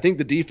roster. I think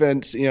the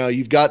defense,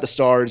 you've got the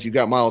stars, you've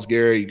got Myles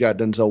Garrett, you've got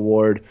Denzel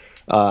Ward.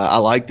 I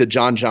like the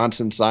John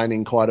Johnson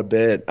signing quite a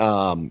bit.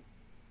 Clowney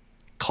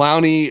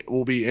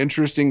will be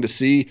interesting to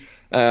see.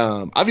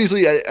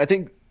 Obviously, I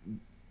think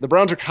the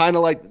Browns are kind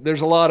of like,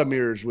 there's a lot of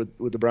mirrors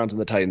with the Browns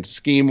and the Titans,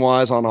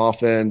 scheme-wise on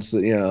offense,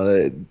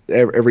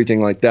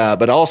 everything like that.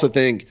 But I also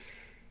think,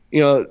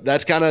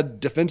 that's kind of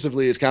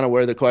defensively is kind of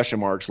where the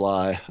question marks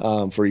lie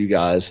for you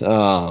guys.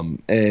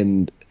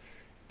 And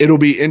it'll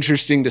be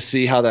interesting to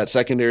see how that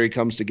secondary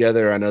comes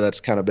together. I know that's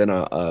kind of been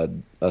a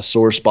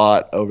sore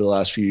spot over the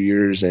last few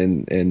years.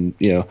 And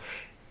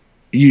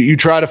you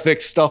try to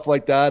fix stuff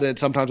like that, and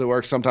sometimes it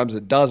works, sometimes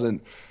it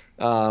doesn't.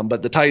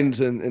 But the Titans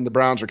and the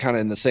Browns are kind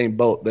of in the same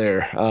boat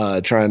there,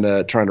 trying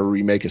to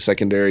remake a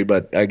secondary.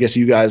 But I guess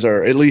you guys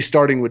are at least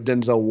starting with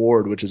Denzel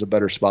Ward, which is a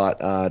better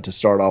spot to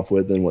start off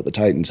with than what the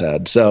Titans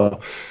had.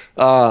 So,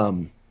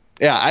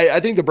 I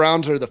think the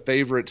Browns are the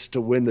favorites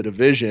to win the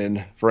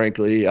division.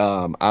 Frankly,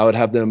 I would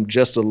have them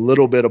just a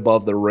little bit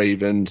above the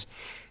Ravens.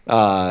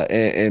 I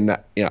think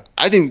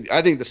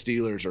the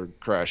Steelers are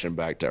crashing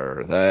back to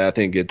earth. I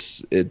think I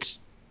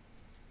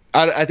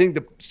think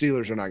the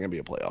Steelers are not going to be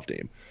a playoff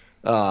team.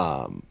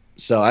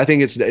 So I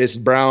think it's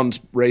Browns,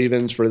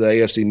 Ravens for the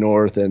AFC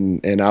North,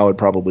 and I would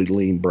probably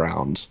lean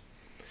Browns.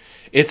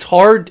 It's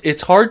hard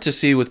to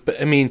see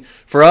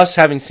for us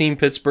having seen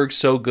Pittsburgh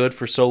so good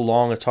for so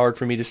long, it's hard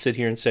for me to sit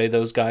here and say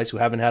those guys who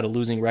haven't had a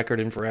losing record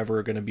in forever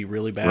are going to be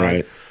really bad.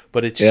 Right.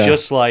 But it's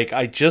just like,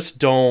 I just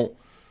don't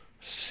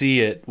see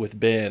it with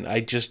Ben.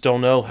 I just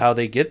don't know how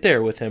they get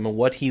there with him and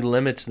what he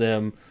limits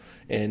them.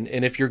 And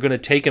if you're going to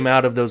take him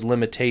out of those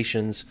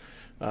limitations,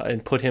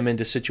 and put him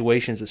into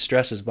situations that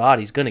stress his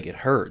body, he's going to get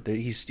hurt.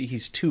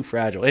 He's too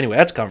fragile. Anyway,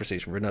 that's a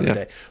conversation for another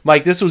day.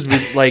 Mike, this was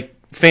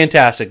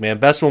fantastic, man.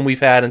 Best one we've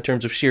had in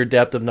terms of sheer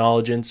depth of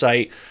knowledge,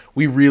 insight.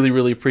 We really,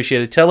 really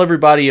appreciate it. Tell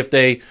everybody if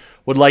they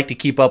would like to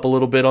keep up a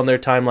little bit on their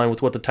timeline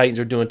with what the Titans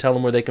are doing. Tell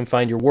them where they can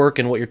find your work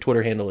and what your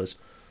Twitter handle is.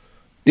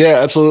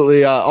 Yeah,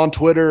 absolutely. On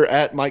Twitter,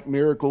 at Mike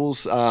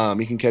Miracles.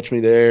 You can catch me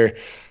there.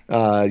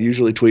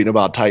 Usually tweeting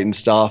about Titan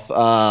stuff.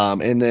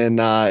 And then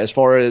as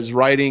far as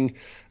writing,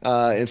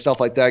 and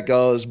stuff like that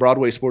goes,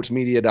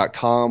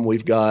 BroadwaySportsMedia.com.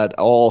 We've got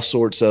all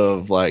sorts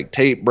of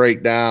tape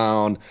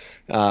breakdown,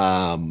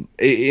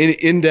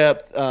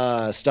 in-depth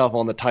stuff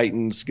on the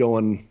Titans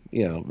going,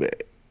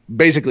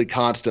 basically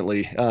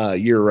constantly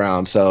year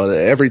round. So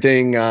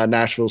everything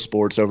Nashville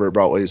sports over at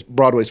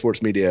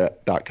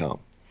BroadwaySportsMedia.com.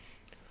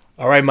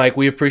 All right, Mike,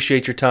 we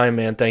appreciate your time,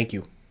 man. Thank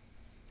you.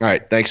 All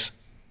right, thanks.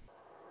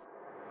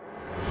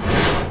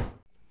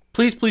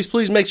 Please, please,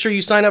 please make sure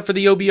you sign up for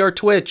the OBR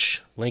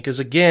Twitch. Link is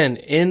again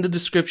in the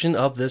description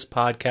of this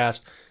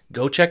podcast.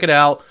 Go check it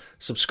out.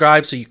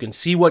 Subscribe so you can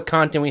see what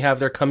content we have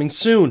there coming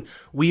soon.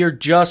 We are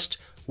just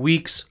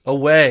weeks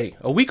away.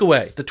 A week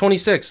away. The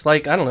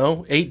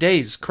 26th. 8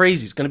 days.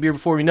 Crazy. It's going to be here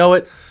before we know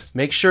it.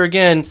 Make sure,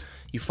 again,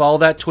 you follow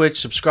that Twitch,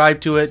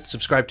 subscribe to it,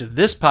 subscribe to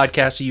this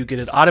podcast so you get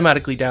it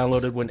automatically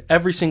downloaded when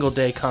every single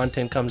day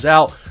content comes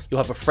out. You'll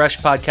have a fresh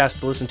podcast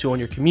to listen to on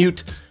your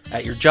commute,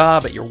 at your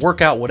job, at your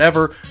workout,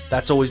 whatever.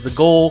 That's always the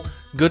goal.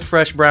 Good,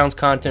 fresh Browns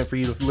content for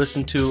you to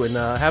listen to and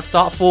have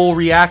thoughtful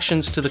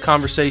reactions to the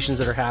conversations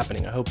that are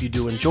happening. I hope you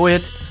do enjoy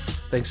it.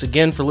 Thanks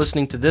again for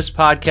listening to this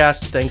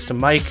podcast. Thanks to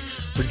Mike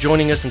for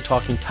joining us and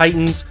talking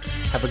Titans.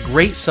 Have a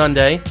great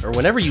Sunday, or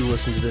whenever you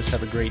listen to this,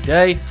 have a great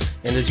day.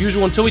 And as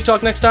usual, until we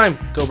talk next time,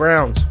 go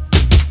Browns.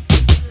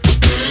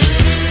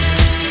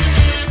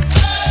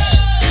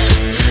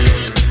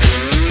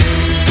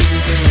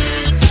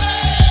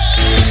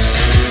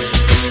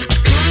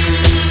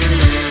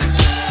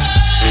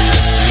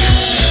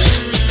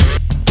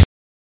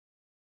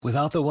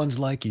 Without the ones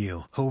like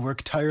you, who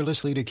work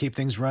tirelessly to keep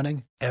things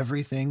running,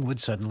 everything would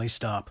suddenly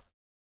stop.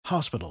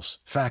 Hospitals,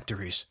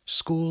 factories,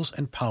 schools,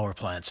 and power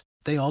plants,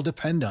 they all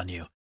depend on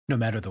you. No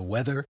matter the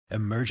weather,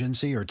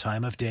 emergency, or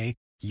time of day,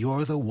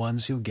 you're the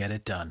ones who get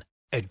it done.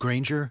 At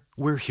Grainger,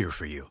 we're here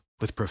for you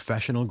with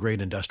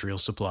professional-grade industrial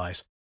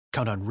supplies.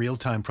 Count on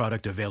real-time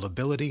product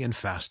availability and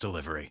fast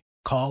delivery.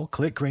 Call,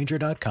 click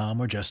Grainger.com,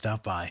 or just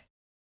stop by.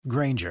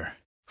 Grainger,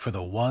 for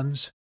the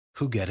ones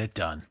who get it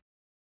done.